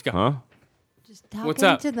mind. Just go. Huh? Just talk What's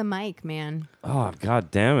up? into the mic, man. Oh, god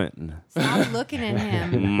damn it. Stop looking at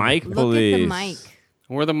him. Mic Look police. at the mic.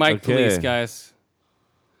 We're the mic Okay. police, guys.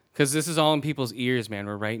 Because this is all in people's ears, man.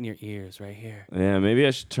 We're right in your ears, right here. Yeah, maybe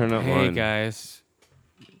I should turn up Hey, one. guys.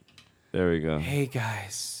 There we go. Hey,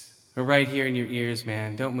 guys. We're right here in your ears,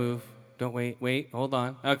 man. Don't move. Don't wait. Wait. Hold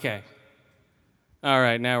on. Okay. All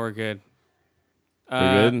right. Now we're good.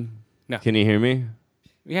 We're good? no. Can you hear me?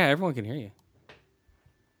 Yeah, everyone can hear you.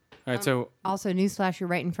 All right. Also, newsflash, you're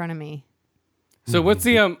right in front of me. So what's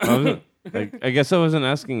the I guess I wasn't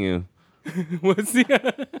asking you. what's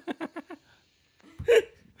the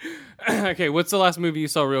Okay, what's the last movie you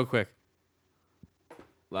saw real quick?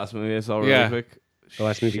 Last movie I saw really Yeah. quick. The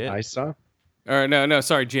last movie Shit. I saw. Or no,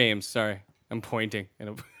 sorry, James. Sorry. I'm pointing.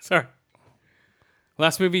 Sorry.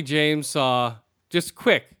 Last movie James saw, just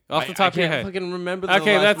quick, off the top of your I head. can't fucking remember the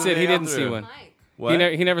Okay, last that's it. movie He I didn't got see through. one. What?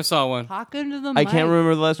 He never saw one. Talk into the I mic. can't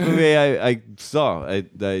remember the last movie I saw. I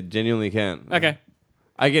genuinely can't. Okay.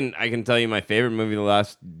 I can tell you my favorite movie the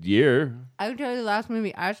last year. I can tell you the last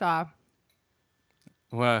movie I saw.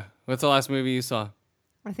 What? What's the last movie you saw?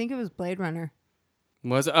 I think it was Blade Runner.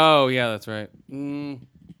 Was it? Oh, yeah, that's right.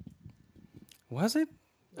 Was it?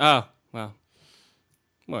 Oh, well.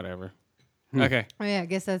 Whatever. Okay. Oh yeah, I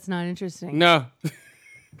guess that's not interesting. No.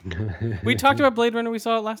 We talked about Blade Runner. We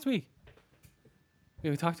saw it last week. Yeah,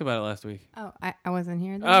 we talked about it last week. Oh, I wasn't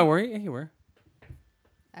here then. Oh, were you? Yeah, you were.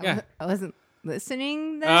 yeah. I wasn't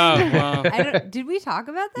listening then. Oh, well. Did we talk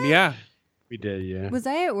about that? Yeah. We did, yeah. Was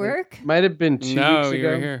I at work? Might have been 2 No, weeks you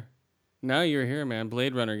were ago. here. No, you were here, man.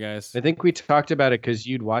 Blade Runner, guys. I think we talked about it because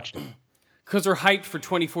you'd watched it. Because we're hyped for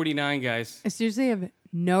 2049, guys. I seriously have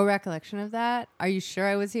no recollection of that. Are you sure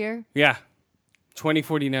I was here? Yeah.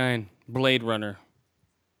 2049, Blade Runner.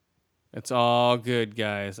 It's all good,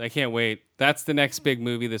 guys. I can't wait. That's the next big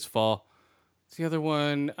movie this fall. What's the other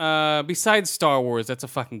one? Besides Star Wars, that's a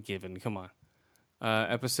fucking given. Come on.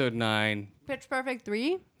 Episode 9. Pitch Perfect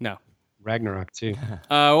 3? No. Ragnarok too.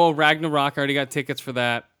 Well, Ragnarok. I already got tickets for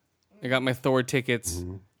that. I got my Thor tickets.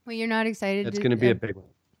 Well, you're not excited That's going to be a big one.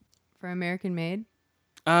 for American Made?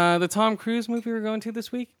 The Tom Cruise movie we're going to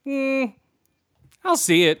this week? I'll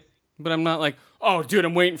see it. But I'm not like, oh, dude,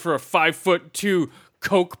 I'm waiting for a 5'2"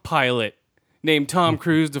 Coke pilot named Tom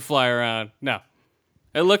Cruise to fly around. No.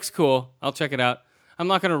 It looks cool. I'll check it out. I'm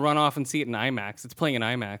not going to run off and see it in IMAX. It's playing in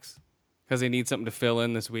IMAX because they need something to fill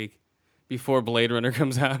in this week before Blade Runner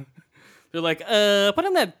comes out. They're like, put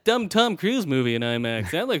on that dumb Tom Cruise movie in IMAX.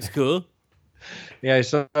 That looks cool. Yeah, I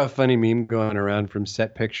saw a funny meme going around from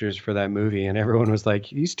set pictures for that movie, and everyone was like,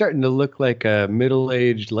 "He's starting to look like a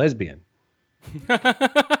middle-aged lesbian."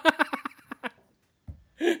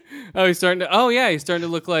 Oh, he's starting to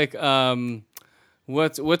look like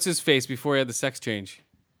what's his face before he had the sex change?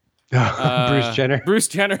 Bruce Jenner. Bruce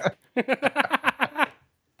Jenner.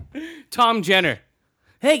 Tom Jenner.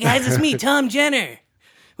 Hey guys, it's me, Tom Jenner.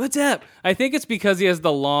 What's up? I think it's because he has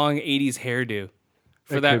the long 80s hairdo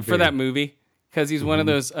for that movie. Because he's one of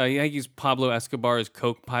those. I think he's Pablo Escobar's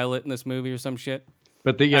Coke pilot in this movie or some shit.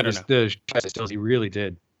 But the stills he really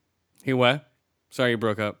did. He what? Sorry, you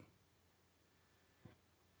broke up.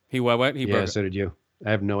 He what? He Yeah, broke so did you.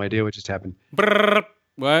 I have no idea what just happened. up.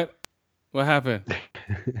 What? What happened?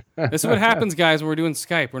 This is what happens, guys, when we're doing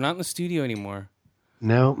Skype. We're not in the studio anymore.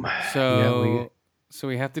 No. So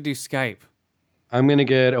we have to do Skype. I'm going to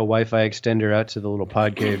get a Wi-Fi extender out to the little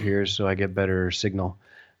pod cave here so I get better signal.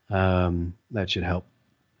 That should help.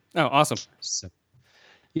 Oh, awesome. So,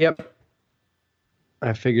 yep.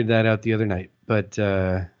 I figured that out the other night. But,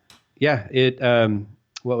 yeah,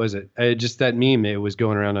 what was it? Just that meme, it was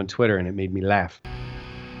going around on Twitter, and it made me laugh.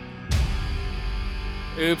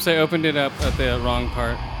 Oops, I opened it up at the wrong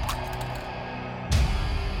part.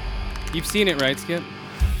 You've seen it, right, Skip?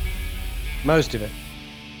 Most of it.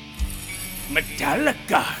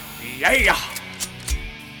 Metallica, yeah.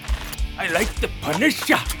 I like the Punisher.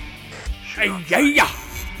 Yeah.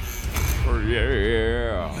 Oh,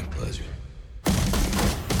 yeah. My pleasure.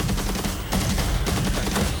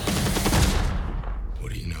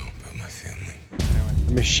 What do you know about my family?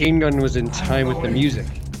 The machine gun was in time with the music.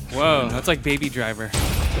 Whoa, that's like Baby Driver.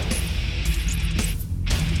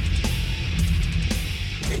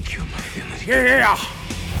 They killed my family. Yeah.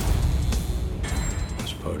 I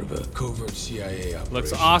was part of a covert CIA operation.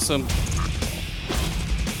 Looks awesome.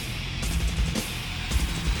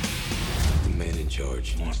 The man in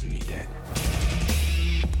charge wants me dead.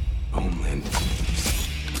 Homeland.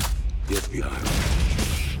 The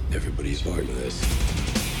FBI. Everybody's part of this.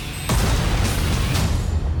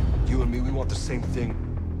 You and me, we want the same thing.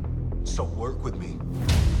 So work with me.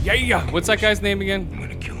 Yeah. What's that guy's name again? I'm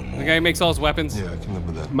gonna kill him all. The guy who makes all his weapons? Yeah, I can live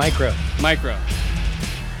with that. Micro. Micro.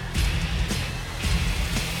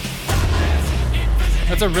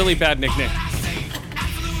 That's a really bad nickname.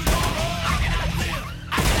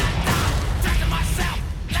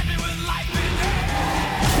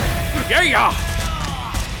 Yeah.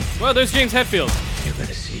 Well, there's James Hetfield. You're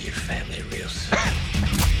gonna see your family real soon.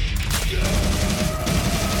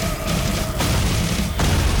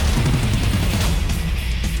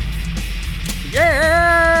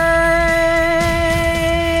 Yeah.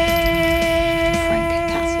 Frank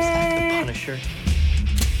Castle's like the Punisher.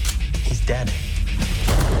 He's dead.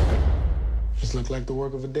 Just look like the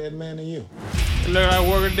work of a dead man to you. Look like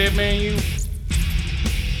working dead man, you.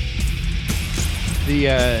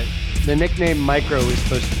 The nickname Micro is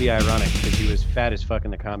supposed to be ironic because he was fat as fuck in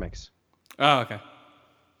the comics. Oh, okay.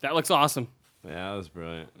 That looks awesome. Yeah, that was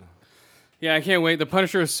brilliant. Yeah, I can't wait. The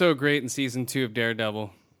Punisher was so great in season 2 of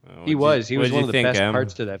Daredevil. He was what'd one you of the think, best Em?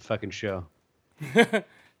 parts to that fucking show.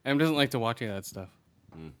 Em doesn't like to watch any of that stuff.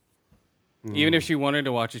 Even if she wanted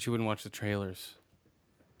to watch it, she wouldn't watch the trailers.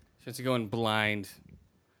 She has to go in blind.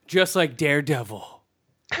 Just like Daredevil.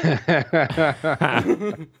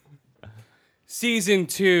 Season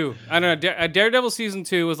 2. I don't know. Daredevil season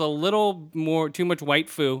 2 was a little more too much white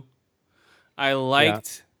foo. I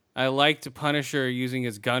liked Punisher using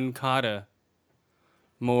his gun kata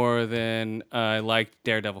more than I liked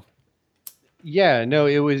Daredevil. Yeah, no,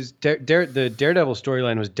 it was the Daredevil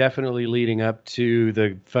storyline was definitely leading up to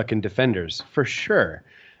the fucking Defenders for sure.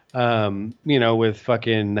 With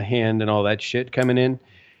fucking the Hand and all that shit coming in.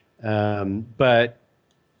 But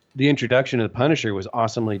the introduction of the Punisher was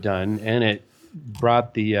awesomely done, and it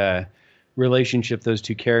brought the relationship those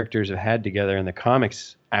two characters have had together in the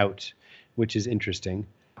comics out, which is interesting.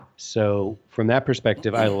 So from that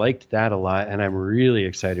perspective, I liked that a lot, and I'm really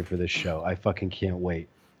excited for this show. I fucking can't wait.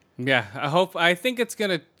 Yeah, I think it's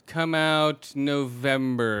going to come out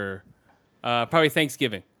November, probably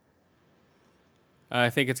Thanksgiving.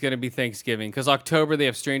 I think it's going to be Thanksgiving because October they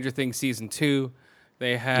have Stranger Things season 2.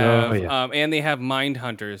 They have, and they have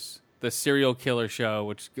Mindhunters, the serial killer show,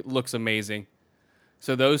 which looks amazing.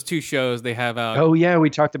 So those two shows they have out. Oh yeah, we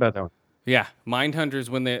talked about that one. Yeah, Mindhunters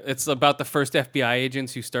it's about the first FBI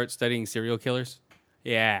agents who start studying serial killers.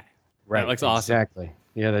 Yeah, Right, that looks awesome. Exactly.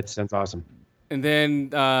 Yeah, that sounds awesome. And then,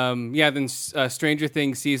 Stranger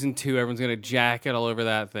Things season 2, everyone's gonna jack it all over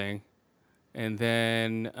that thing. And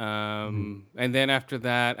then, after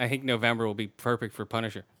that, I think November will be perfect for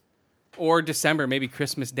Punisher, or December, maybe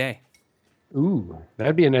Christmas Day. Ooh,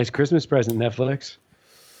 that'd be a nice Christmas present, Netflix.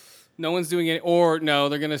 No one's doing it, or no,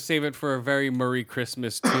 they're gonna save it for a very Murray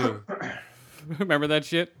Christmas too. Remember that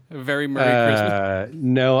shit? A very Murray Christmas.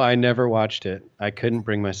 No, I never watched it. I couldn't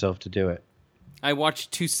bring myself to do it. I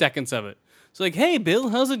watched 2 seconds of it. It's like, hey, Bill,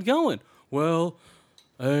 how's it going? Well,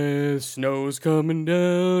 snow's coming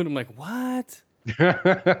down. I'm like, what?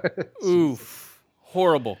 Oof,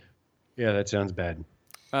 horrible. Yeah, that sounds bad.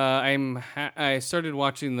 I started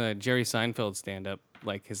watching the Jerry Seinfeld stand-up,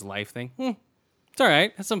 like his life thing. It's all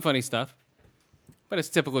right. Has some funny stuff, but it's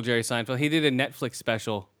typical Jerry Seinfeld. He did a Netflix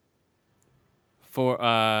special for,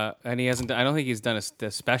 and he hasn't. I don't think he's done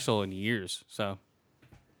a special in years. So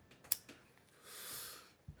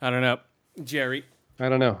I don't know, Jerry. I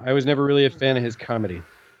don't know. I was never really a fan of his comedy.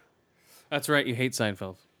 That's right. You hate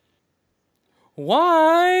Seinfeld.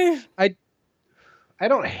 Why? I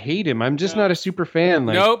don't hate him. I'm just not a super fan.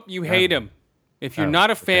 Like, Nope, you hate him. If you're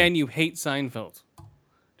not a fan, you hate Seinfeld.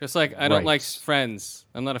 Just like I don't like Friends.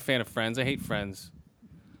 I'm not a fan of Friends. I hate Friends.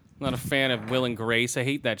 I'm not a fan of Will and Grace. I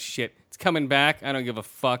hate that shit. It's coming back. I don't give a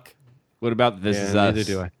fuck. What about This Is neither Us?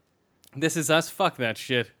 do I. This Is Us. Fuck that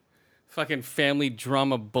shit. Fucking family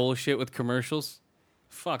drama bullshit with commercials.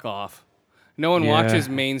 Fuck off. No one watches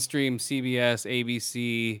mainstream CBS,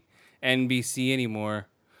 ABC, NBC anymore.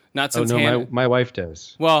 Not since my wife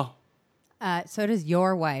does. Well, So does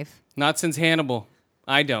your wife. not since Hannibal.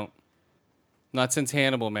 I don't. Not since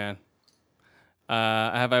Hannibal, man.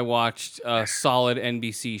 Have I watched a solid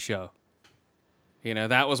NBC show? You know,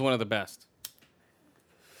 that was one of the best.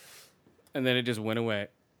 And then it just went away.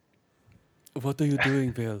 What are you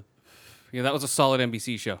doing, Bill? Yeah, that was a solid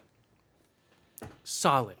NBC show.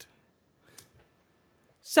 Solid.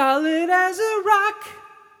 Solid as a rock.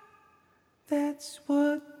 That's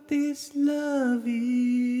what this love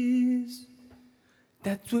is.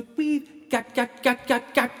 That's what we've got.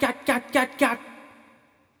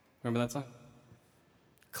 Remember that song?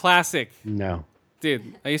 Classic. No.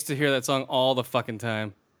 Dude, I used to hear that song all the fucking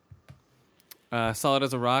time. Solid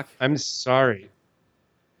as a rock. I'm sorry.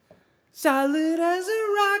 Solid as a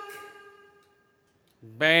rock.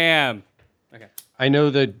 Bam. Okay. I know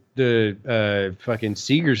the fucking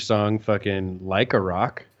Seeger song, fucking Like a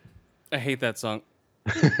Rock. I hate that song.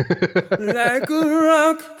 Like a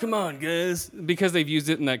rock. Come on, guys. Because they've used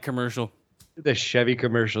it in that commercial. The Chevy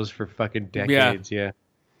commercials for fucking decades. Yeah.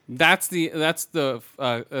 That's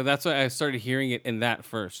why I started hearing it in that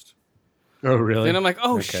first. Oh, really? Then I'm like,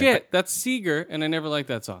 oh Okay. shit, that's Seeger, and I never liked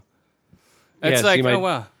that song. Yeah, It's see, like, my- oh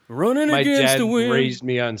wow, running My against dad the wind. raised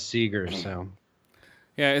me on Seeger, so.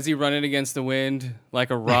 Yeah, is he running against the wind like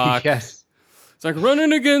a rock? Yes. It's like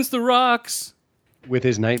running against the rocks. With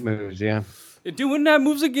his night moves, yeah. You're doing night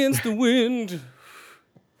moves against the wind.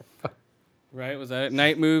 Right, was that it?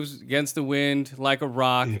 Night moves against the wind like a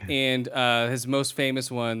rock, and his most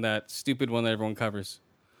famous one, that stupid one that everyone covers.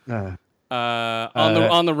 On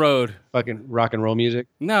the road. Fucking rock and roll music.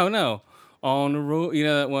 No. On the road. You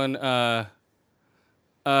know that one?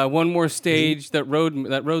 One more stage. That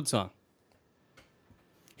road song.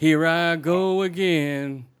 Here I go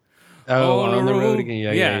again. Oh, on the road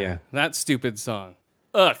again. Yeah. That stupid song.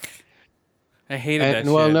 Ugh. I hated that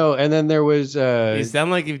Well, shit. no, and then there was You sound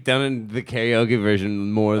like you've done the karaoke version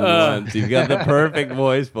more than once. You've got the perfect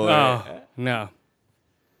voice for Oh, it. no.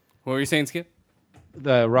 What were you saying, Skip?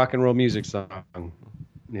 the rock and roll music song.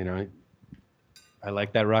 You know, I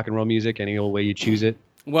like that rock and roll music. Any old way you choose it.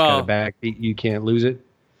 Well, Got a backbeat, you can't lose it.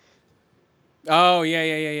 oh,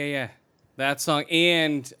 yeah. That song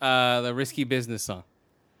and the Risky Business song.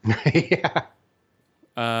 Yeah.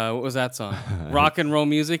 What was that song? Rock and roll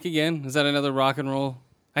music again? Is that another rock and roll?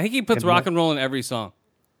 I think he puts rock and roll in every song.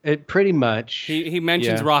 It pretty much. He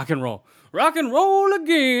mentions yeah. rock and roll. Rock and roll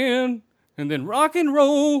again. And then rock and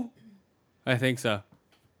roll. I think so.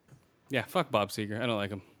 Yeah, fuck Bob Seger. I don't like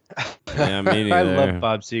him. Yeah, me neither. I love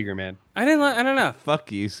Bob Seger, man. I don't know.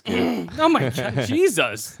 Fuck you, Skip. Oh my God,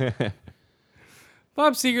 Jesus.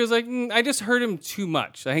 Bob Seger's like, I just heard him too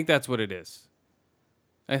much. I think that's what it is.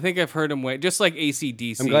 I think I've heard him way, just like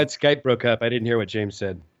AC/DC. I'm glad Skype broke up. I didn't hear what James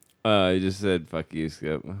said. You just said fuck you,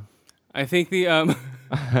 Skip. I think the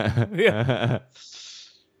yeah,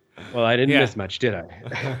 Well, I didn't Yeah. miss much, did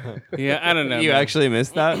I? yeah. I don't know. You man. actually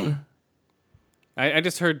missed that? I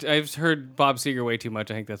just heard Bob Seger way too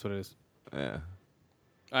much. I think that's what it is. Yeah.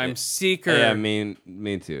 I'm Seeker. Yeah, me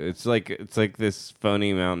too. It's like this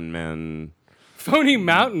phony mountain man. Phony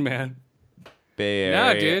Mountain Man. Bay No,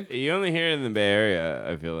 Area. dude. You only hear it in the Bay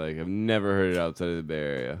Area, I feel like. I've never heard it outside of the Bay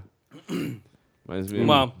Area. Reminds me of,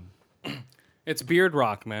 Well, it's Beard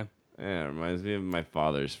Rock, man. yeah, it reminds me of my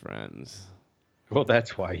father's friends. Well,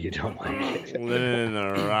 that's why you don't like it. Living in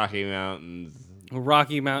the Rocky Mountains.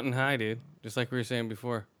 Rocky Mountain High, dude. Just like we were saying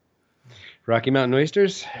before. Rocky Mountain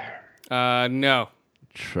Oysters No.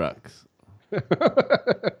 Trucks.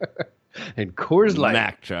 and Coors Light.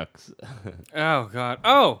 Mack trucks. Oh God.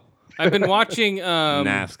 Oh, I've been watching.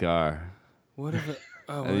 NASCAR. What is it?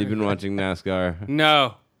 Oh, Have you been watching NASCAR?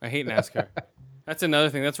 No, I hate NASCAR. That's another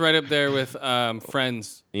thing. That's right up there with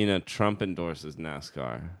Friends. You know, Trump endorses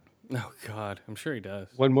NASCAR. Oh God, I'm sure he does.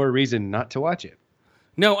 One more reason not to watch it.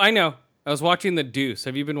 No, I know. I was watching The Deuce.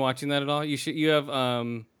 Have you been watching that at all? You have.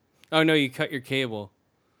 Oh no, you cut your cable.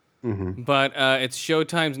 Mm-hmm. But it's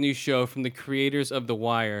Showtime's new show from the creators of The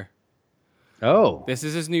Wire. Oh, This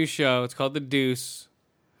is his new show. It's called The Deuce.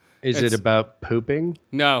 is it's- it about pooping?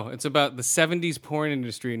 No, it's about the 70s porn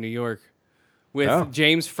industry in New York. With Oh.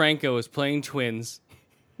 James Franco as playing twins.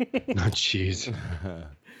 Oh, jeez.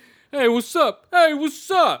 Hey, what's up? Hey,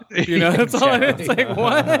 what's up? You know, that's all it is. It's like,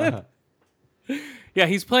 what? Yeah,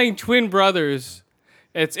 he's playing twin brothers.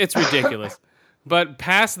 It's ridiculous. But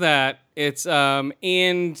past that, it's and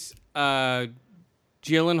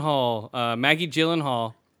Gyllenhaal, Maggie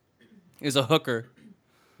Gyllenhaal is a hooker.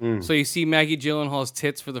 So you see Maggie Gyllenhaal's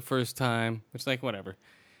tits for the first time, which is like whatever.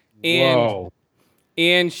 And Whoa.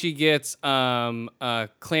 and she gets clam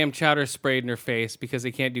chowder sprayed in her face because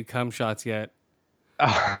they can't do cum shots yet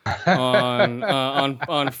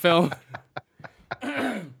on film.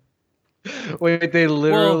 Wait, they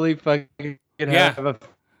literally fucking yeah. have a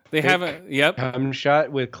They have a yep. cum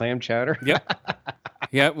shot with clam chowder?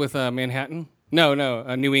 Yep, with Manhattan. No,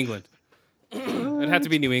 New England. It'd have to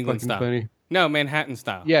be New England Fucking style. funny. No, Manhattan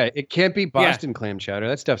style. Yeah, it can't be Boston clam chowder.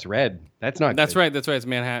 That stuff's red. That's not That's good. right. It's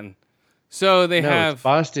Manhattan. So they No, have it's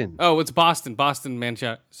Boston. Oh, it's Boston man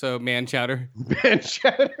chowder. So man chowder. Man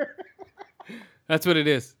chowder. That's what it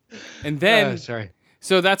is. And then Sorry.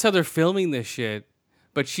 so that's how they're filming this shit.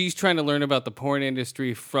 But she's trying to learn about the porn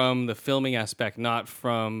industry from the filming aspect, not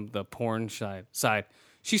from the porn side.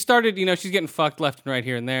 She started, she's getting fucked left and right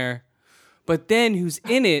here and there. But then who's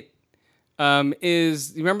in it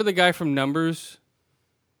is, you remember the guy from Numbers?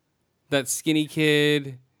 That skinny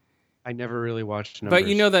kid. I never really watched Numbers. But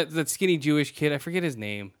you know that skinny Jewish kid, I forget his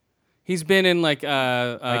name. He's been in like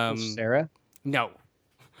Michael Cera? No.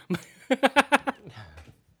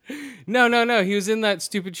 No. He was in that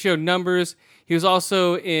stupid show Numbers. He was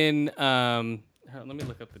also in let me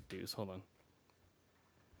look up the Deuce. Hold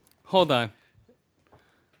on.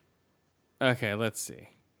 Okay, let's see.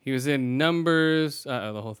 He was in Numbers.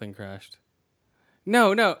 The whole thing crashed.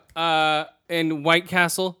 No. In White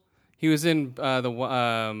Castle. He was in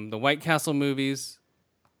the White Castle movies.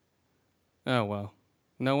 Oh well.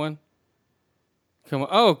 No one? Come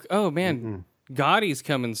on. Oh man. Gotti's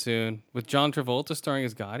coming soon with John Travolta starring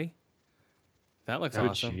as Gotti. That looks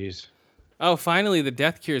awesome. Jeez. Oh, finally the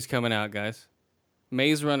Death Cure is coming out, guys.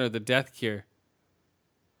 Maze Runner, the Death Cure.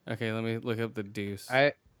 Okay, let me look up the Deuce.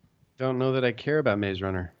 I don't know that I care about Maze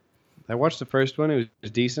Runner. I watched the first one. It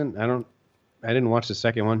was decent. I didn't watch the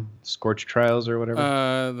second one, Scorch Trials or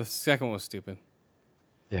whatever. The second one was stupid.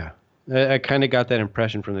 Yeah. I kind of got that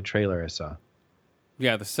impression from the trailer I saw.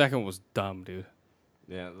 Yeah, the second one was dumb, dude.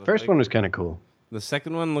 Yeah. First one was kind of cool. The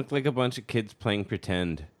second one looked like a bunch of kids playing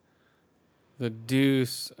pretend. The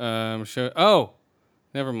Deuce show. Oh,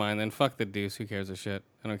 never mind then. Fuck the Deuce. Who cares a shit?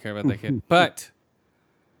 I don't care about that kid. But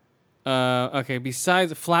okay.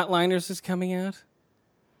 Besides, Flatliners is coming out.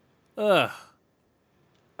 Ugh.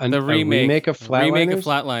 The remake of Flatliners. Remake of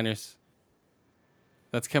Flatliners.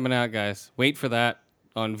 That's coming out, guys. Wait for that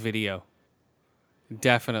on video.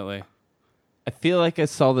 Definitely. I feel like I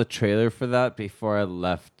saw the trailer for that before I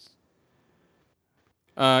left.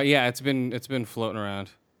 Yeah, it's been floating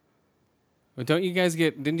around. But didn't you guys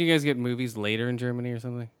get movies later in Germany or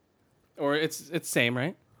something? Or it's same,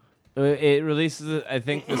 right? It releases, I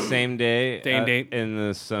think, the same day. Day and date. In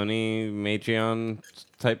the Sony Matreon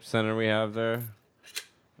type center we have there.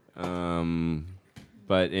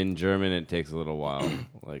 But in German it takes a little while.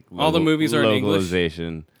 Like all the movies are in English.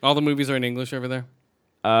 Localization. All the movies are in English over there.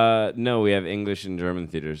 No, we have English and German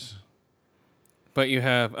theaters. But you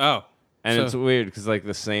have and so- it's weird because like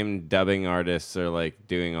the same dubbing artists are like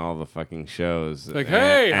doing all the fucking shows. Like,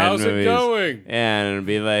 hey, and how's movies. it going? Yeah, and it'd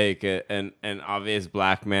be like an obvious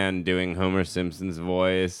black man doing Homer Simpson's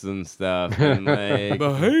voice and stuff. And like,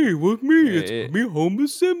 But hey, with me, it's me, Homer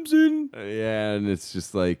Simpson. yeah, and it's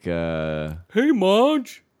just like, Hey,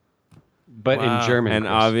 Marge. But Wow. in German. and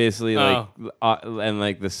of course. obviously like, and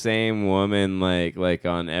like the same woman like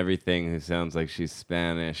on everything who sounds like she's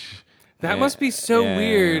Spanish. That must be so Yeah.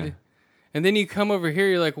 weird. And then you come over here,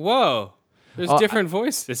 you're like, whoa, there's different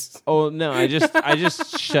voices. Oh no! I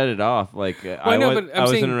just shut it off. Like I know, but I'm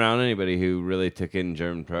wasn't saying- around anybody who really took in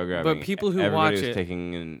German programming. But people who Everybody watch was it-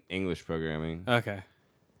 taking in English programming. Okay.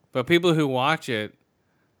 But people who watch it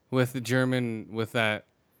with that German,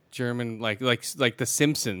 like The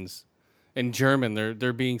Simpsons in German,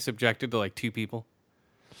 they're being subjected to like two people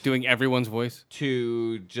doing everyone's voice.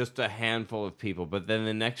 To just a handful of people, but then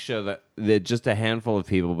the next show that just a handful of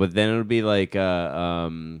people, but then it'll be like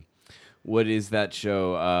what is that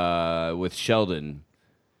show with Sheldon?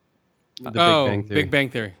 The Big Bang Theory. Big Bang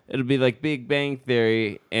Theory. It'll be like Big Bang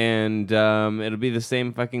Theory, and it'll be the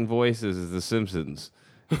same fucking voices as The Simpsons.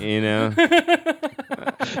 You know?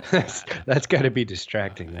 That's got to be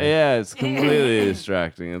distracting. Man. Yeah, it's completely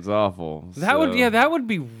distracting. It's awful. That would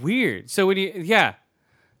be weird. So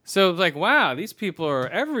so it's like, wow, these people are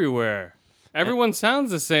everywhere. Everyone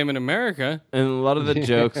sounds the same in America. And a lot of the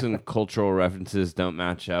jokes and cultural references don't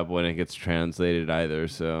match up when it gets translated either.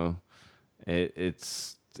 So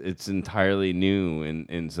it's entirely new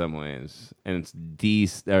in some ways, and it's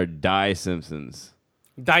Die Simpsons.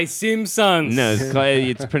 Die Simpsons. No,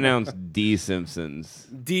 it's pronounced D Simpsons.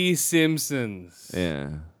 D Simpsons. Yeah.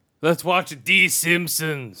 Let's watch D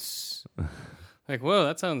Simpsons. Like, whoa,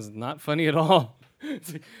 that sounds not funny at all.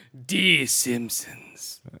 It's like, D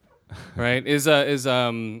Simpsons. Right? Is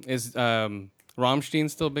Rammstein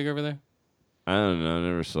still big over there? I don't know. I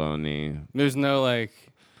never saw any. There's no like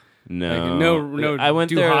No, no I went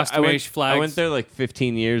Du there. hast mich flags. I went there like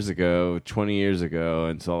 15 years ago, 20 years ago,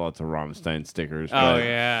 and saw lots of Rammstein stickers. Oh but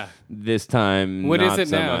yeah. This time, What is not it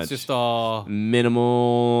so now? much. It's just all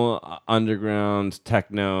Minimal underground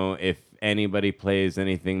techno. If anybody plays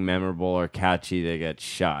anything memorable or catchy, they get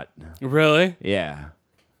shot. really? Yeah,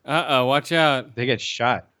 Watch out. They get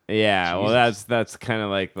shot. yeah. Well, Jesus. that's kind of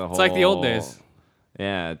like the whole. It's like the old days.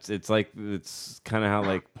 Yeah, it's kind of how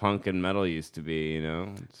like punk and metal used to be, you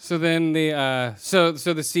know. So then so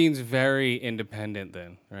the scene's very independent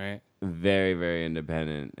then, right? Very, very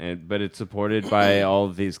independent, but it's supported by all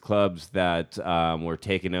of these clubs that were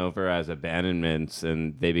taken over as abandonments,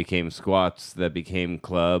 and they became squats that became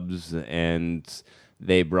clubs, and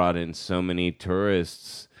they brought in so many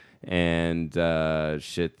tourists, and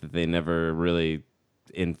shit that they never really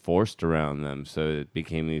enforced around them. So it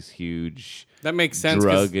became these huge That makes sense.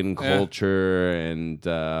 'Cause- drug and culture and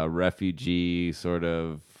refugee sort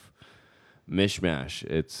of mishmash.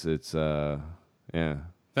 It's yeah.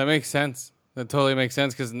 That makes sense. That totally makes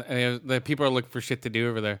sense because the people are looking for shit to do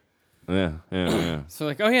over there. Yeah. So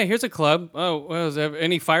like, oh yeah, here's a club. Oh, well, is there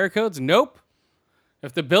any fire codes? Nope.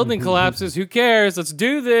 If the building collapses, who cares? Let's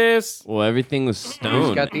do this. Well, everything was Who's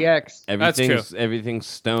stone. got the X? Everything's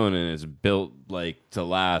stone and it's built like to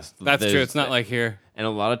last. That's true. It's not like here. And a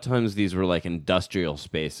lot of times these were like industrial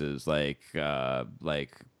spaces, like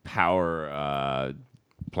power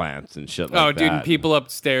plants and shit like Oh, that. dude, and people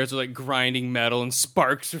upstairs are like grinding metal and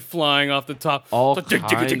sparks are flying off the top. all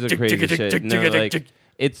kinds of crazy shit. No, like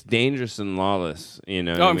it's dangerous and lawless, you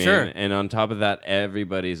know. Oh, what I I'm mean? sure. And on top of that,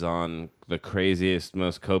 everybody's on the craziest,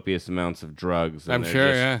 most copious amounts of drugs. And I'm they're sure,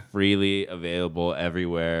 just yeah. freely available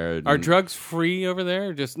everywhere. Are drugs free over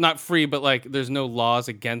there? Just not free, but like there's no laws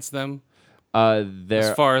against them as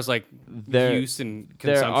there far as like there- use and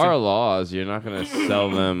there consumption. are laws. You're not going to sell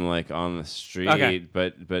them like on the street, Okay.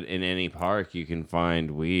 but in any park you can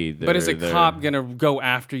find weed. But is a They're- cop gonna go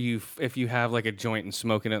after you if you have like a joint and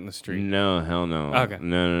smoking it in the street? No, hell no. Okay.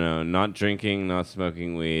 No. Not drinking, not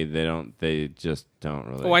smoking weed. They just don't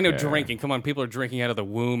really. Oh, I know care. drinking. Come on, people are drinking out of the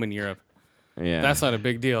womb in Europe. Yeah. That's not a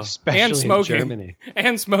big deal. Especially and in smoking. Germany.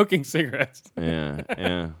 And smoking cigarettes.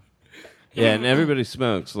 Yeah. Yeah, and everybody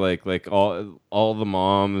smokes, like all the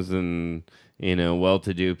moms and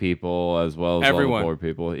well-to-do people as well as Everyone. all the poor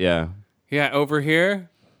people. Yeah, Yeah, over here,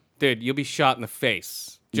 dude, you'll be shot in the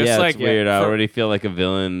face. Just yeah, like it's weird. I for- already feel like a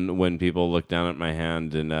villain when people look down at my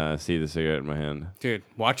hand and see the cigarette in my hand. Dude,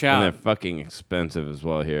 watch And they're out. fucking expensive as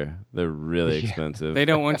well here. They're really expensive. They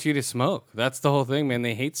don't want you to smoke. That's the whole thing, man.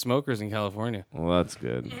 They hate smokers in California. Well, that's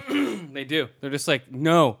good. They do. They're just like,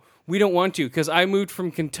 no, we don't want you because I moved from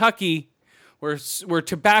Kentucky where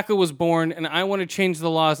tobacco was born, and I want to change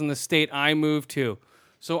the laws in the state I moved to.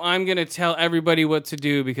 So I'm going to tell everybody what to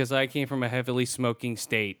do because I came from a heavily smoking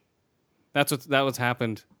state. That was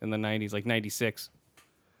happened in the 90s, like 96. Is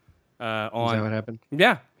that what happened?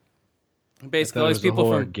 Yeah. I Basically, thought all it these was the people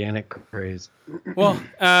whole from... organic craze. Well,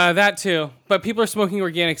 that too. But people are smoking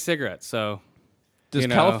organic cigarettes, so... Does you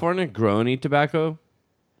know. California grow any tobacco?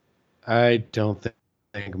 I don't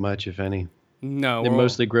think much, if any. No. It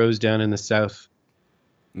mostly grows down in the south.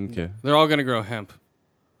 Okay. They're all going to grow hemp.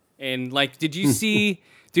 And, like, did you see...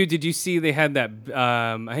 Dude, did you see they had that,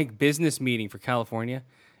 I think, business meeting for California?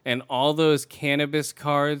 And all those cannabis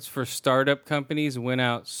cards for startup companies went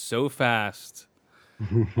out so fast.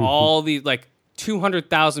 All these, like,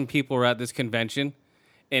 200,000 people were at this convention.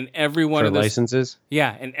 And every one For of those... licenses?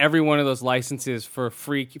 Yeah, and every one of those licenses for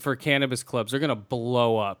cannabis clubs are going to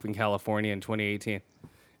blow up in California in 2018.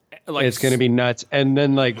 Like, It's going to be nuts. And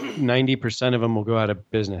then like 90% of them will go out of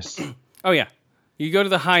business. Oh yeah, you go to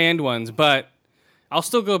the high end ones, but I'll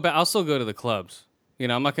still go back. I'll still go to the clubs. You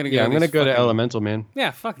know, I'm not going to go. Yeah, I'm going to these go to fucking- Elemental, man.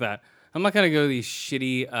 Yeah, fuck that. I'm not going to go to these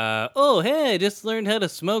shitty. Oh hey, I just learned how to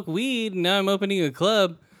smoke weed. And now I'm opening a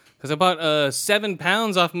club because I bought 7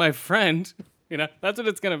 pounds off my friend. You know, that's what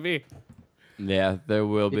it's going to be. Yeah, there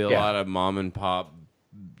will be a Yeah. lot of mom and pop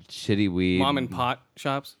shitty weed. Mom and pot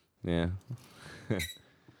shops. Yeah.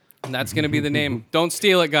 And that's going to be the name. Don't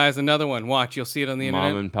steal it, guys. Another one. Watch, you'll see it on the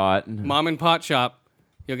internet. Mom and pot. Mom and pot shop.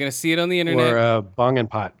 You're going to see it on the internet. Or Bong and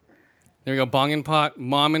Pot. There we go. Bong and pot,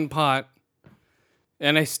 mom and pot.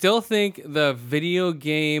 And I still think the video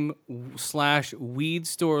game / weed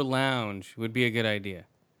store lounge would be a good idea.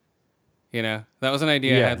 You know, that was an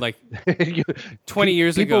idea I Yeah. had like 20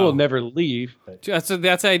 years People ago. will never leave. But that's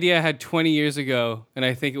an idea I had 20 years ago, and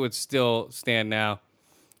I think it would still stand now.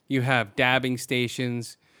 You have dabbing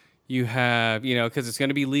stations. You have, you know, because it's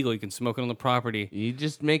going to be legal. You can smoke it on the property. You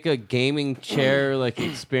just make a gaming chair like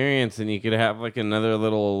experience, and you could have like another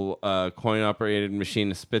little coin operated machine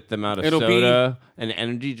to spit them out of It'll be- soda, an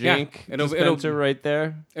energy Yeah, drink it'll- dispenser right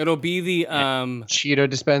there. It'll be the Cheeto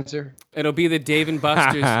dispenser. It'll be the Dave and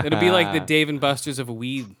Buster's. It'll be like the Dave and Buster's of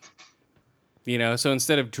weed. You know, so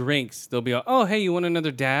instead of drinks, they'll be, oh, hey, you want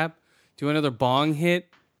another dab? Do you want another bong hit?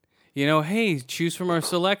 You know, hey, choose from our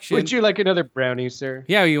selection. Would you like another brownie, sir?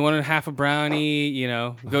 Yeah, you want a half a brownie, you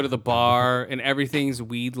know, go to the bar and everything's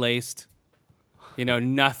weed laced. You know,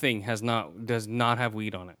 nothing does not have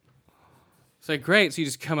weed on it. It's like, great. So you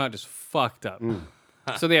just come out just fucked up.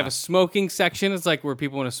 So they have a smoking section. It's like where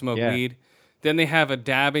people want to smoke Yeah. weed. Then they have a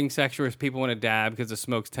dabbing section where people want to dab because the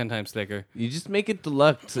smoke's 10 times thicker. You just make it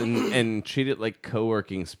deluxe and treat it like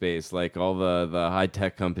co-working space, like all the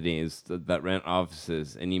high-tech companies that rent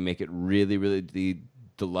offices, and you make it really, really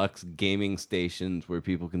deluxe gaming stations where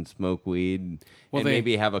people can smoke weed, Well, and they-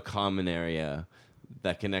 maybe have a common area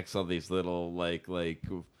that connects all these little like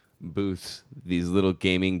booths, these little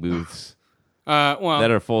gaming booths Well,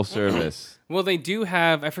 that are full service. well, they do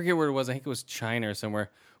have. I forget where it was. I think it was China or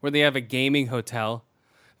somewhere where they have a gaming hotel.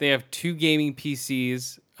 They have 2 gaming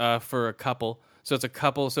PCs for a couple. So it's a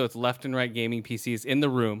couple. So it's left and right gaming PCs in the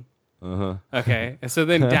room. Okay. And so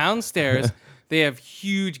then downstairs, they have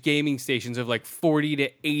huge gaming stations of like 40 to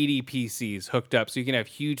 80 PCs hooked up. So you can have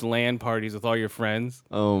huge LAN parties with all your friends.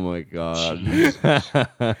 Oh my god!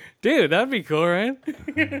 Dude, that'd be cool, right?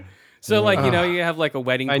 So, like, you have like a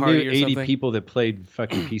wedding I party knew or 80 something. people that played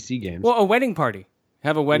fucking PC games. Well, a wedding party.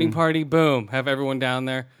 Have a wedding party. Boom. Have everyone down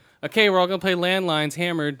there. Okay, we're all going to play Landlines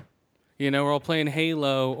Hammered. We're all playing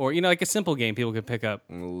Halo or, like a simple game people could pick up.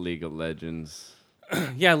 League of Legends.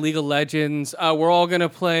 Yeah, League of Legends. We're all going to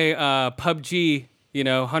play PUBG,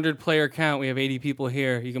 100-player count. We have 80 people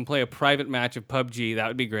here. You can play a private match of PUBG. That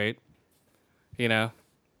would be great. That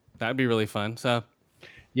would be really fun. So,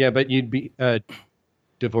 Yeah, but you'd be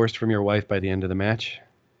divorced from your wife by the end of the match.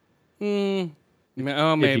 oh, If you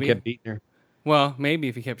maybe. kept beating her. Well, maybe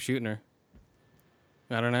if he kept shooting her.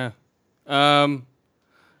 I don't know.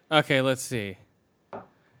 Okay, let's see.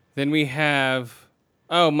 Then we have...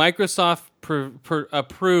 Oh, Microsoft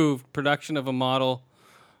approved production of a model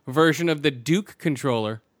version of the Duke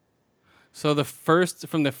controller. So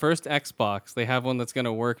from the first Xbox, they have one that's going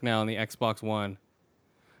to work now on the Xbox One.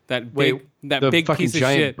 That big the big fucking piece of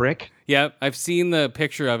giant shit. brick? Yep, I've seen the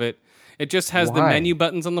picture of it. It just has the Why? menu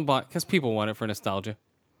buttons on the bottom because people want it for nostalgia.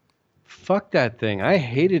 Fuck that thing. I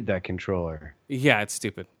hated that controller. Yeah, it's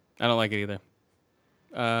stupid. I don't like it either.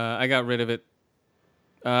 I got rid of it.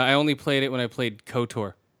 I only played it when I played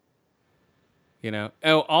KOTOR.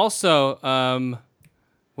 Oh, also,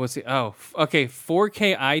 what's the? Oh, okay.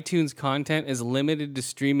 4K iTunes content is limited to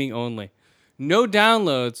streaming only. No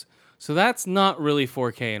downloads. So that's not really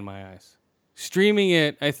 4K in my eyes. Streaming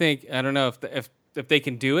it, I don't know if they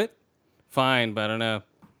can do it. Fine, but I don't know.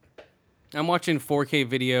 I'm watching 4K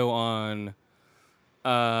video on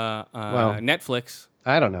Netflix.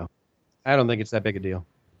 I don't know. I don't think it's that big a deal.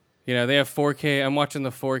 They have 4K. I'm watching the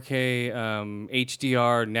 4K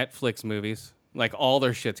HDR Netflix movies. Like all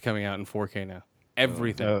their shit's coming out in 4K now.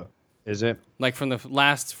 Everything. Oh, is it? Like from the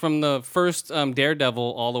first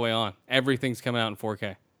Daredevil all the way on. Everything's coming out in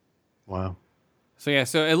 4K. Wow. So yeah,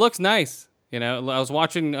 so it looks nice. I was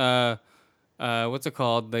watching what's it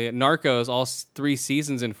called? The Narcos, all 3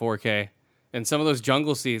 seasons in 4K. And some of those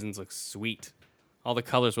jungle seasons look sweet. All the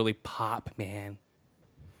colors really pop, man.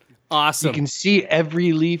 Awesome. You can see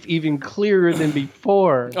every leaf even clearer than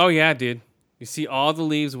before. Oh yeah, dude. You see all the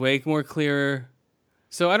leaves way more clearer.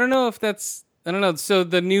 So I don't know if that's... I don't know. So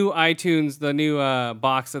the new iTunes, the new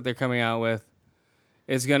box that they're coming out with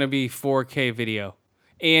is going to be 4K video.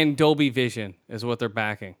 And Dolby Vision is what they're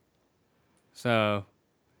backing. So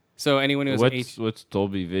anyone who has What's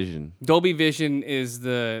Dolby Vision? Dolby Vision is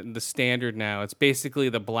the standard now. It's basically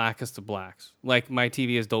the blackest of blacks. Like my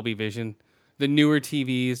TV is Dolby Vision. The newer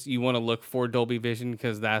TVs, you want to look for Dolby Vision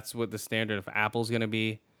because that's what the standard of Apple's going to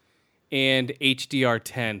be. And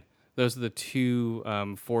HDR10. Those are the 2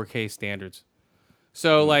 4K standards.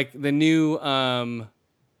 So like the new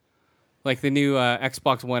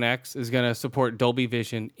Xbox One X is going to support Dolby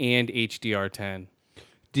Vision and HDR10.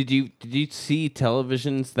 Did you see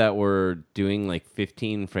televisions that were doing like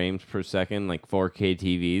 15 frames per second, like 4K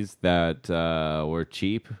TVs that were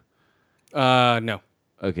cheap? No.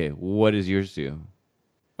 Okay, what does yours do?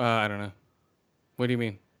 I don't know. What do you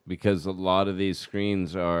mean? Because a lot of these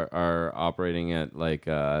screens are operating at like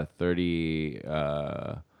 30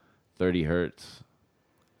 hertz.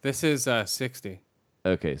 This is 60.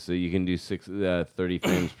 Okay, so you can do 30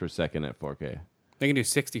 frames per second at 4K. They can do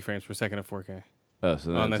 60 frames per second at 4K. Oh,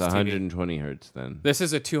 so On that's this TV. 120 hertz then. This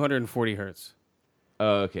is a 240 hertz.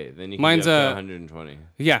 Oh, okay. Then you can Mine's go up to a- 120.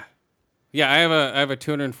 Yeah. I have a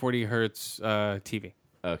 240 hertz TV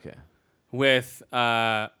Okay. with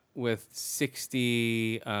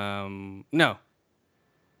 60 no.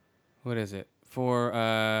 What is it? For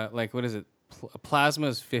what is it? Plasma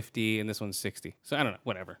is 50 and this one's 60. So I don't know,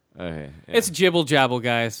 whatever. Okay. Yeah. It's jibble jabble,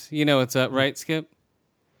 guys. You know what's up, right, Skip?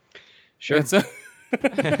 Sure. It's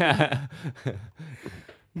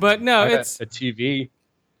but no, I got it's a TV.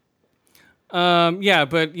 yeah,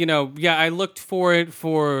 but I looked for it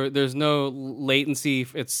there's no latency.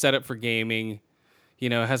 It's set up for gaming.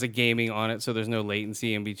 It has a gaming on it, so there's no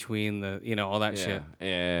latency in between the, all that shit.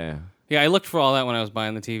 Yeah. Yeah, I looked for all that when I was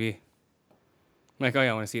buying the TV. I'm like, oh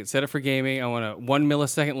yeah, I want to see it set up for gaming. I want a 1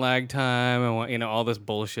 millisecond lag time. I want, all this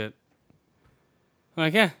bullshit. I'm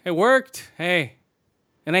like, yeah, it worked. Hey,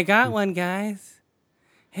 And I got one, guys.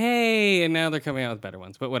 Hey, and now they're coming out with better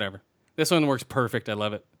ones, but whatever. This one works perfect. I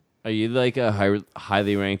love it. Are you like a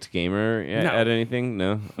highly ranked gamer at anything?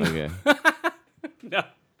 No? Okay. No.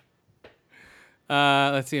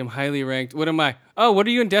 Let's see. I'm highly ranked. What am I? Oh, what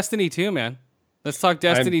are you in Destiny 2, man? Let's talk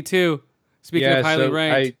Destiny 2. Speaking of highly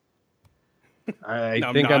ranked. I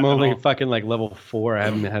No, think not I'm at only all. fucking like level 4. I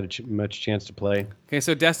haven't had much chance to play. Okay,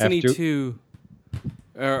 so Destiny After- 2.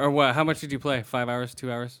 Or what? How much did you play? 5 hours?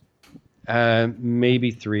 2 hours?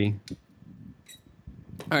 Maybe 3.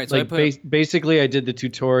 All right, so Like basically, I did the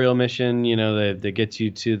tutorial mission, that gets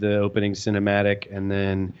you to the opening cinematic, and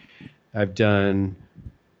then I've done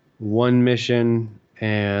one mission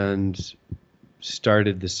and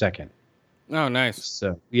started the second. Oh, nice.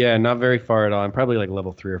 So yeah, not very far at all. I'm probably like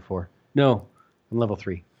level 3 or 4. No, I'm level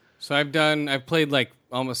 3. So I've played like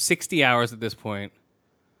almost 60 hours at this point,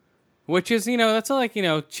 which is, that's like,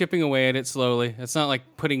 chipping away at it slowly. It's not like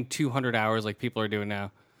putting 200 hours like people are doing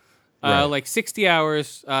now. Right. Like 60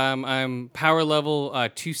 hours. I'm power level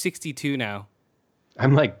 262 now.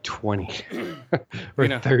 I'm like 20 or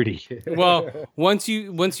 30. Well, once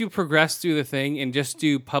you progress through the thing and just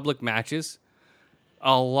do public matches,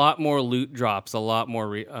 a lot more loot drops, a lot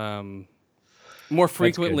more more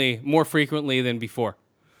frequently than before.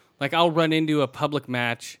 Like I'll run into a public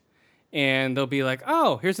match, and they'll be like,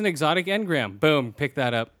 "Oh, here's an exotic engram. Boom, pick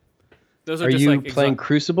that up." Those Are just you like playing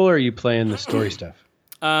Crucible or are you playing the story stuff?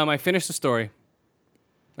 I finished the story.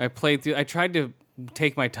 I played through. I tried to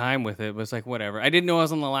take my time with it, but it's like whatever. I didn't know I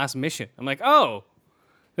was on the last mission. I'm like, oh,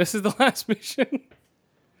 this is the last mission.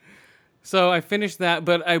 So I finished that,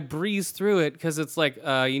 but I breezed through it because it's like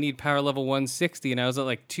you need power level 160, and I was at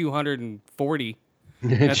like 240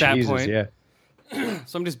 at that point. Yeah.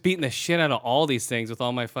 So I'm just beating the shit out of all these things with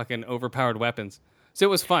all my fucking overpowered weapons. So it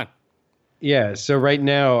was fun. Yeah. So right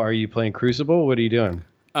now, are you playing Crucible? What are you doing?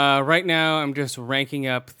 Right now, I'm just ranking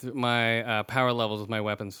up my power levels with my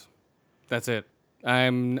weapons. That's it.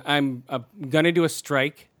 I'm gonna do a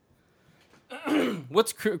strike.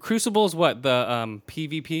 What's Crucible is what the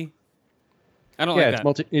PvP? I don't like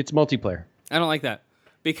that. It's multiplayer. I don't like that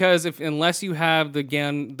because unless you have the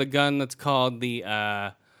gun that's called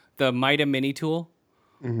the Mida Mini tool,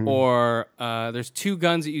 or there's 2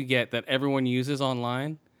 guns that you get that everyone uses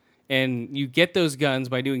online. And you get those guns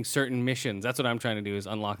by doing certain missions. That's what I'm trying to do, is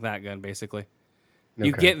unlock that gun, basically.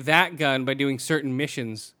 You get that gun by doing certain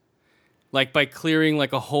missions, like by clearing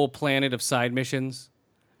like a whole planet of side missions,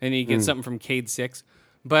 and you get something from Cade 6.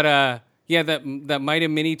 But yeah, that Mida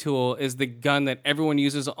Mini tool is the gun that everyone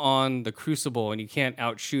uses on the Crucible, and you can't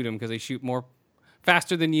outshoot them because they shoot more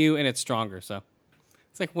faster than you, and it's stronger. So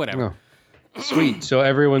it's like whatever. Oh. Sweet. So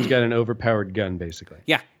everyone's got an overpowered gun, basically.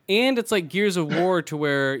 Yeah. And it's like Gears of War to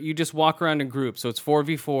where you just walk around in groups. So it's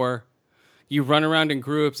 4v4. You run around in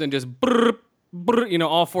groups and just,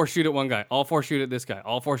 all 4 shoot at one guy. All 4 shoot at this guy.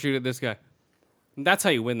 All 4 shoot at this guy. And that's how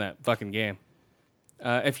you win that fucking game.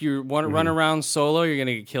 If you want to run around solo, you're going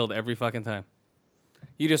to get killed every fucking time.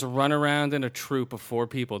 You just run around in a troop of 4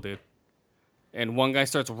 people, dude. And one guy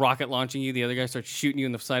starts rocket launching you. The other guy starts shooting you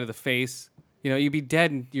in the side of the face. You'd be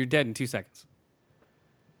dead. And you're dead in 2 seconds.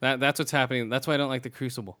 That's what's happening. That's why I don't like the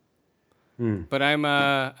Crucible. But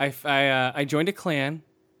I joined a clan,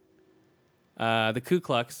 the Ku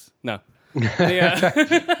Klux. No,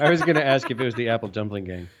 I was going to ask if it was the Apple Dumpling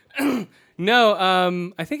Gang.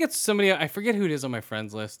 no. I think it's somebody. I forget who it is on my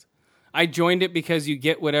friends list. I joined it because you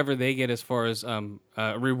get whatever they get as far as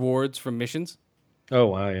rewards from missions. Oh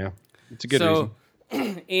wow, yeah, it's a good reason.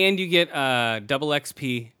 And you get double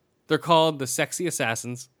XP. They're called the Sexy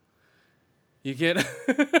Assassins. You get.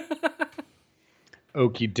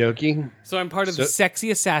 Okie dokie. So I'm part of the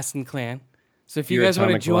Sexy Assassin clan. So if you guys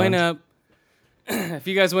want to join up,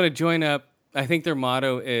 I think their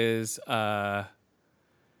motto is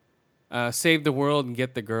save the world and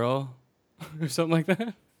get the girl, or something like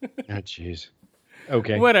that. Oh jeez.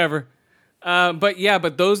 Okay. Whatever.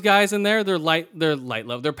 But those guys in there, they're light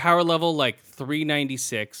level. They're power level like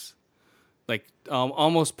 396, like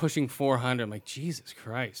almost pushing 400. I'm like, Jesus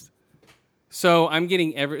Christ. So I'm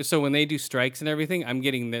getting so when they do strikes and everything, I'm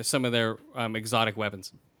getting some of their exotic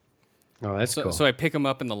weapons. Oh, that's cool. So I pick them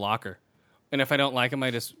up in the locker, and if I don't like them,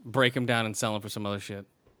 I just break them down and sell them for some other shit.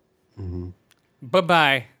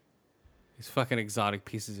 Bye-bye. These fucking exotic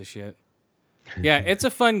pieces of shit. Yeah, it's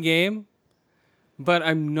a fun game, but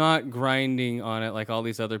I'm not grinding on it like all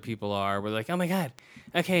these other people are. We're like, oh my god,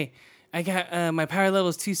 okay, I got my power level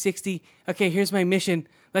is 260. Okay, here's my mission.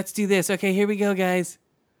 Let's do this. Okay, here we go, guys.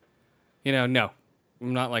 No,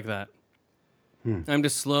 I'm not like that. I'm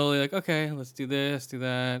just slowly like, okay, let's do this, do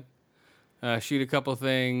that. Shoot a couple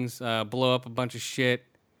things, blow up a bunch of shit,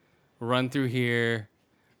 run through here.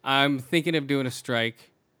 I'm thinking of doing a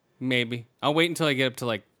strike. Maybe. I'll wait until I get up to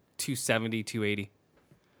like 270, 280.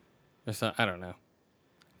 Or so, I don't know.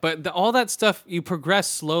 But all that stuff, you progress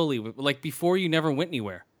slowly. Like before, you never went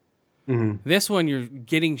anywhere. Mm-hmm. This one, you're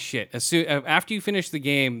getting shit. After you finish the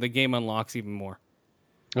game unlocks even more.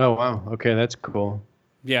 Oh, wow. Okay, that's cool.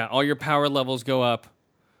 Yeah, all your power levels go up.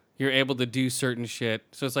 You're able to do certain shit.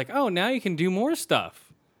 So it's like, oh, now you can do more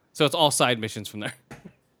stuff. So it's all side missions from there.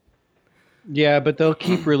 Yeah, but they'll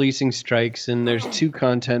keep releasing strikes, and there's 2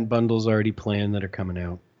 content bundles already planned that are coming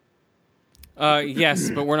out. Yes,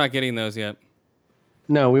 but we're not getting those yet.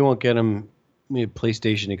 No, we won't get them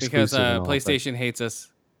PlayStation exclusive. Because and all, PlayStation hates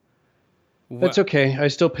us. That's okay. I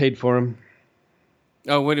still paid for them.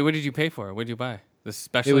 Oh, what did you pay for? What did you buy? The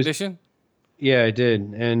special edition? Yeah, I did,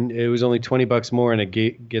 and it was only $20 more, and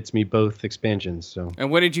it gets me both expansions. So.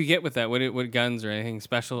 And what did you get with that? What guns or anything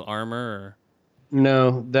special, armor or?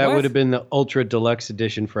 No, that What? would have been the Ultra Deluxe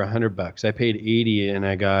Edition for $100. I paid $80, and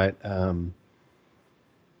I got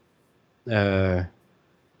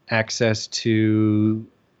access to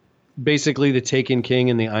basically the Taken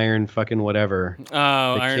King and the Iron fucking whatever. Oh,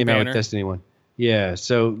 that Iron came out Banner. with Destiny 1. Yeah,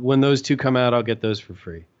 so when those 2 come out, I'll get those for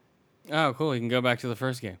free. Oh, cool. You can go back to the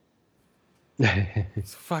first game.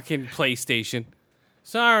 It's fucking PlayStation.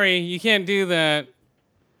 Sorry, you can't do that.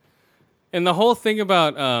 And the whole thing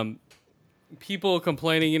about people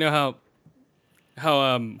complaining, you know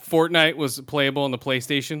how Fortnite was playable on the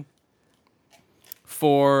PlayStation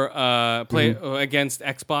for against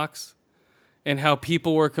Xbox, and how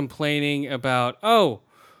people were complaining about, oh,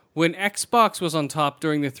 when Xbox was on top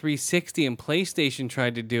during the 360 and PlayStation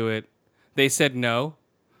tried to do it, they said no,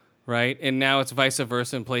 right? And now it's vice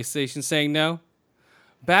versa and PlayStation saying no.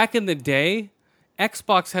 Back in the day,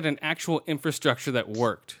 Xbox had an actual infrastructure that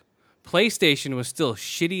worked. PlayStation was still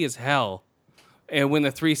shitty as hell. And when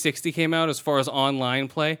the 360 came out, as far as online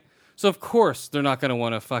play, so of course they're not going to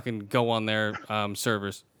want to fucking go on their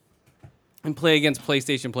servers and play against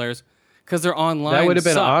PlayStation players because their online. That would have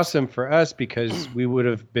been sucked. awesome for us because we would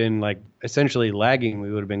have been like essentially lagging.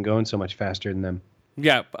 We would have been going so much faster than them.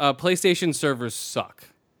 Yeah, PlayStation servers suck.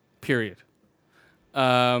 Period.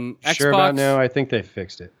 Xbox, Sure about now? I think they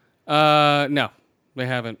fixed it. No, they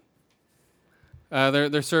haven't.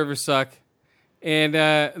 Their servers suck, and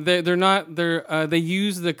they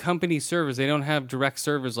use the company servers. They don't have direct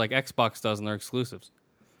servers like Xbox does in their exclusives.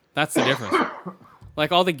 That's the difference.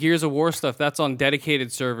 Like all the Gears of War stuff, that's on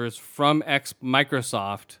dedicated servers from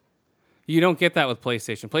Microsoft. You don't get that with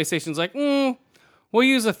PlayStation. PlayStation's like, we'll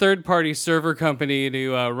use a third-party server company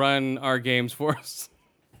to run our games for us.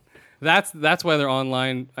 That's why their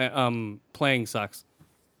online playing sucks.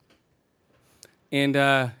 And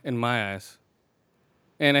in my eyes,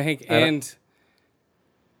 and I think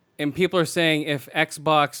and people are saying if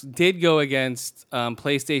Xbox did go against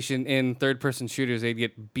PlayStation in third-person shooters, they'd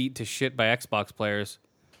get beat to shit by Xbox players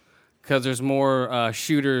because there's more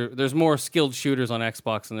there's more skilled shooters on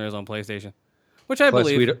Xbox than there is on PlayStation, which I Plus,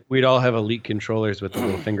 believe. we'd all have elite controllers with the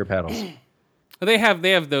little finger paddles. They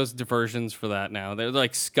have those diversions for that now. They're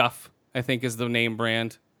like Scuff, I think, is the name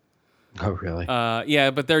brand. Oh, really?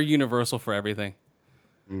 Yeah, but they're universal for everything.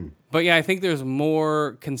 But yeah, I think there's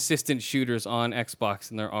more consistent shooters on Xbox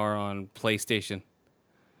than there are on PlayStation.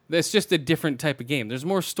 That's just a different type of game. There's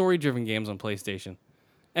more story-driven games on PlayStation.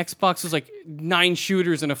 Xbox is like 9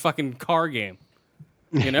 shooters in a fucking car game.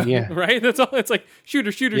 You know? Yeah. Right? That's all. It's like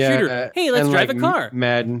shooter. Yeah, Hey, let's and drive like a car.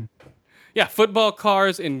 Madden. Yeah, football,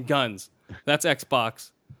 cars, and guns. That's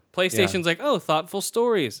Xbox. PlayStation's like, oh, thoughtful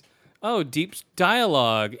stories. Oh, deep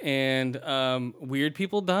dialogue and weird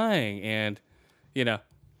people dying. And, you know,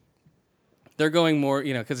 they're going more,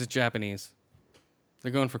 you know, because it's Japanese.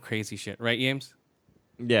 They're going for crazy shit. Right, Yames?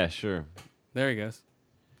 Yeah, sure. There he goes.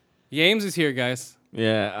 Yames is here, guys.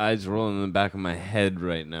 Yeah, eyes rolling in the back of my head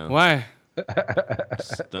right now. Why?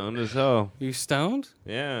 Stoned as hell. You stoned?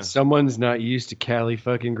 Yeah. Someone's not used to Cali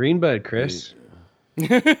fucking Greenbud, Chris.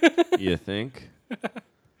 You think?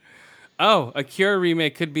 Oh, a Cure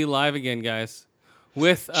remake could be live again, guys.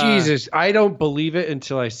 With Jesus, I don't believe it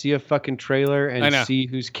until I see a fucking trailer I know. and see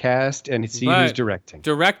who's cast and see But who's directing.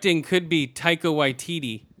 Directing could be Taika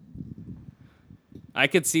Waititi. I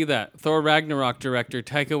could see that. Thor Ragnarok director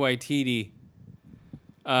Taika Waititi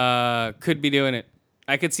could be doing it.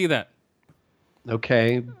 I could see that.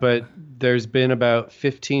 Okay, but there's been about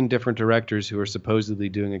 15 different directors who are supposedly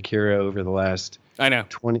doing Akira over the last I know.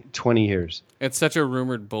 20 years. It's such a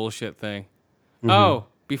rumored bullshit thing. Oh,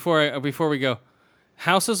 before we go,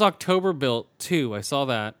 Houses October Built 2. I saw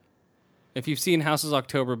that. If you've seen Houses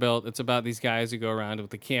October Built, it's about these guys who go around with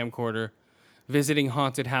the camcorder, visiting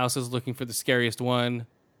haunted houses looking for the scariest one.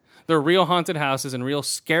 They're real haunted houses and real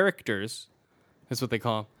characters. That's what they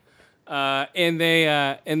call them. And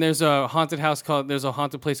there's a haunted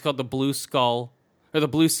place called the Blue Skull or the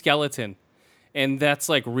Blue Skeleton, and that's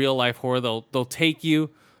like real life horror. They'll take you,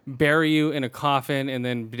 bury you in a coffin, and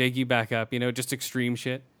then dig you back up. Just extreme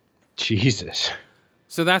shit. Jesus.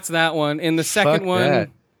 So that's that one. And the second one,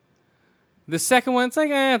 it's like,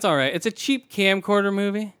 it's all right. It's a cheap camcorder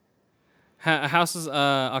movie. House is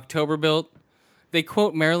October built. They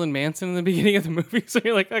quote Marilyn Manson in the beginning of the movie, so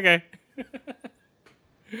you're like, okay.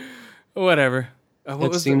 Whatever.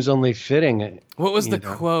 It seems only fitting. What was the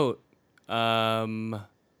quote? The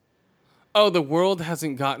world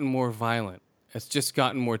hasn't gotten more violent. It's just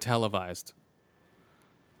gotten more televised.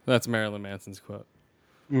 That's Marilyn Manson's quote.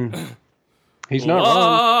 He's not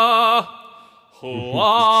wrong.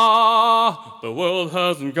 The world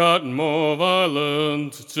hasn't gotten more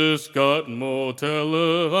violent. It's just gotten more televised.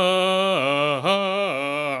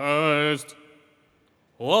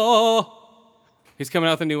 Whoa. He's coming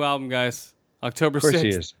out with a new album, guys. October 6th. Of course he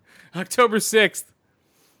is. October 6th.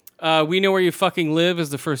 We Know Where You Fucking Live is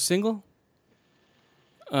the first single.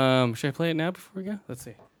 Should I play it now before we go? Let's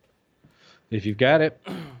see. If you've got it.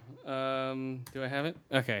 Do I have it?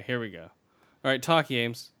 Okay, here we go. All right, talk,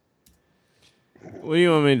 James. What do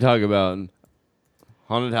you want me to talk about?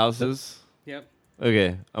 Haunted houses? Yep.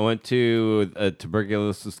 Okay, I went to a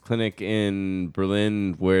tuberculosis clinic in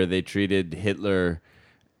Berlin where they treated Hitler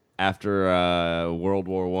after World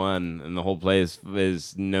War I, and the whole place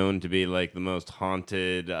is known to be like the most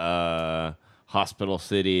haunted hospital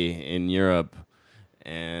city in Europe.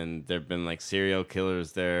 And there've been like serial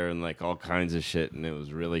killers there and like all kinds of shit, and it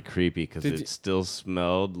was really creepy because it still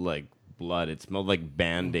smelled like blood. It smelled like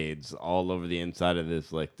Band-Aids all over the inside of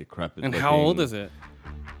this like decrepit. And how old is it?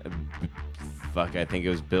 Fuck, I think it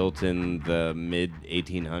was built in the mid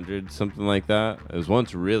 1800s, something like that. It was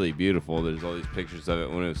once really beautiful. There's all these pictures of it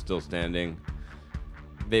when it was still standing.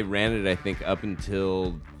 They ran it, I think, up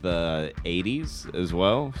until the 80s as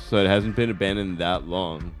well, so it hasn't been abandoned that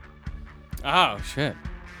long. Oh, shit.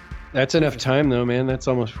 That's enough time, though, man. That's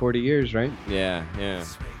almost 40 years, right? Yeah.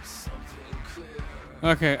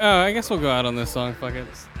 Okay. Oh, I guess we'll go out on this song. Fuck it.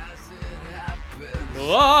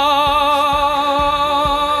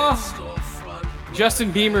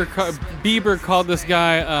 Justin Bieber called this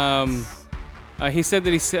guy. He said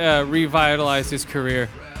that he revitalized his career.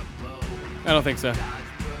 I don't think so.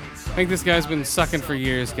 I think this guy's been sucking for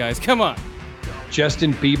years, guys. Come on.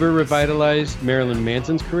 Justin Bieber revitalized Marilyn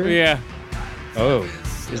Manson's career? Yeah. Oh.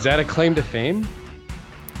 Is that a claim to fame?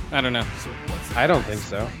 I don't know. I don't think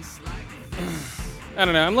so. I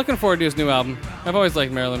don't know. I'm looking forward to his new album. I've always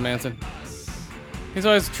liked Marilyn Manson. He's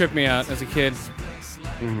always tripped me out as a kid.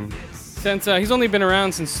 Mm-hmm. Since he's only been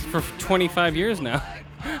around for 25 years now.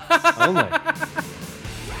 Oh my.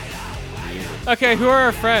 Okay, who are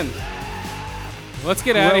our friends? Let's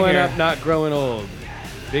get out of Growing here. Up, Not Growing Old.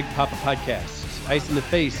 Big Papa Podcast. Ice in the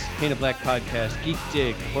Face. Paint a Black Podcast. Geek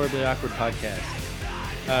Dig. Horribly Awkward Podcast.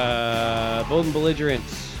 Bold and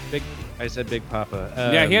Belligerents. I said Big Papa.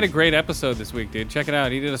 Yeah, he had a great episode this week, dude. Check it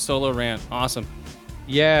out. He did a solo rant. Awesome.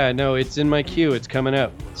 Yeah, no, it's in my queue. It's coming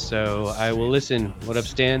up. So I will listen. What up,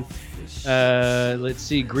 Stan? Let's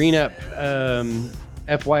see. Green Up.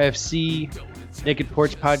 FYFC. Naked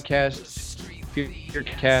Porch Podcast.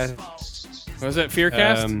 Fearcast. What was it?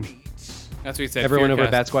 Fearcast? That's what he said. Everyone Fearcast. over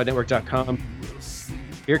at batsquadnetwork.com.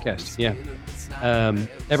 Fearcast, yeah.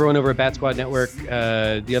 Everyone over at Bat Squad Network,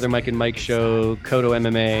 the other Mike and Mike show, Kodo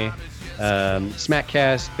MMA,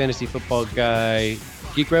 Smackcast, Fantasy Football Guy,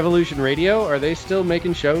 Geek Revolution Radio. Are they still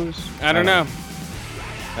making shows? I don't know.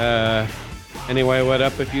 Anyway, what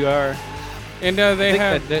up if you are? And they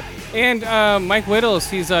have. And Mike Whittles,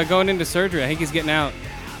 he's going into surgery. I think he's getting out.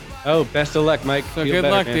 Oh, best of luck, Mike. So Feel good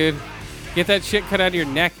better, luck, man. dude. Get that shit cut out of your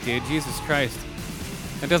neck, dude. Jesus Christ.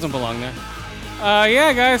 That doesn't belong there.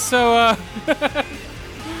 Yeah, guys, so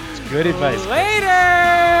It's good advice. later!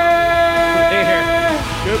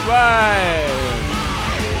 Goodbye.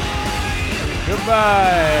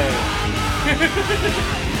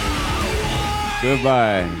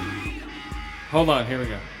 Goodbye. Hold on, here we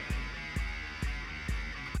go.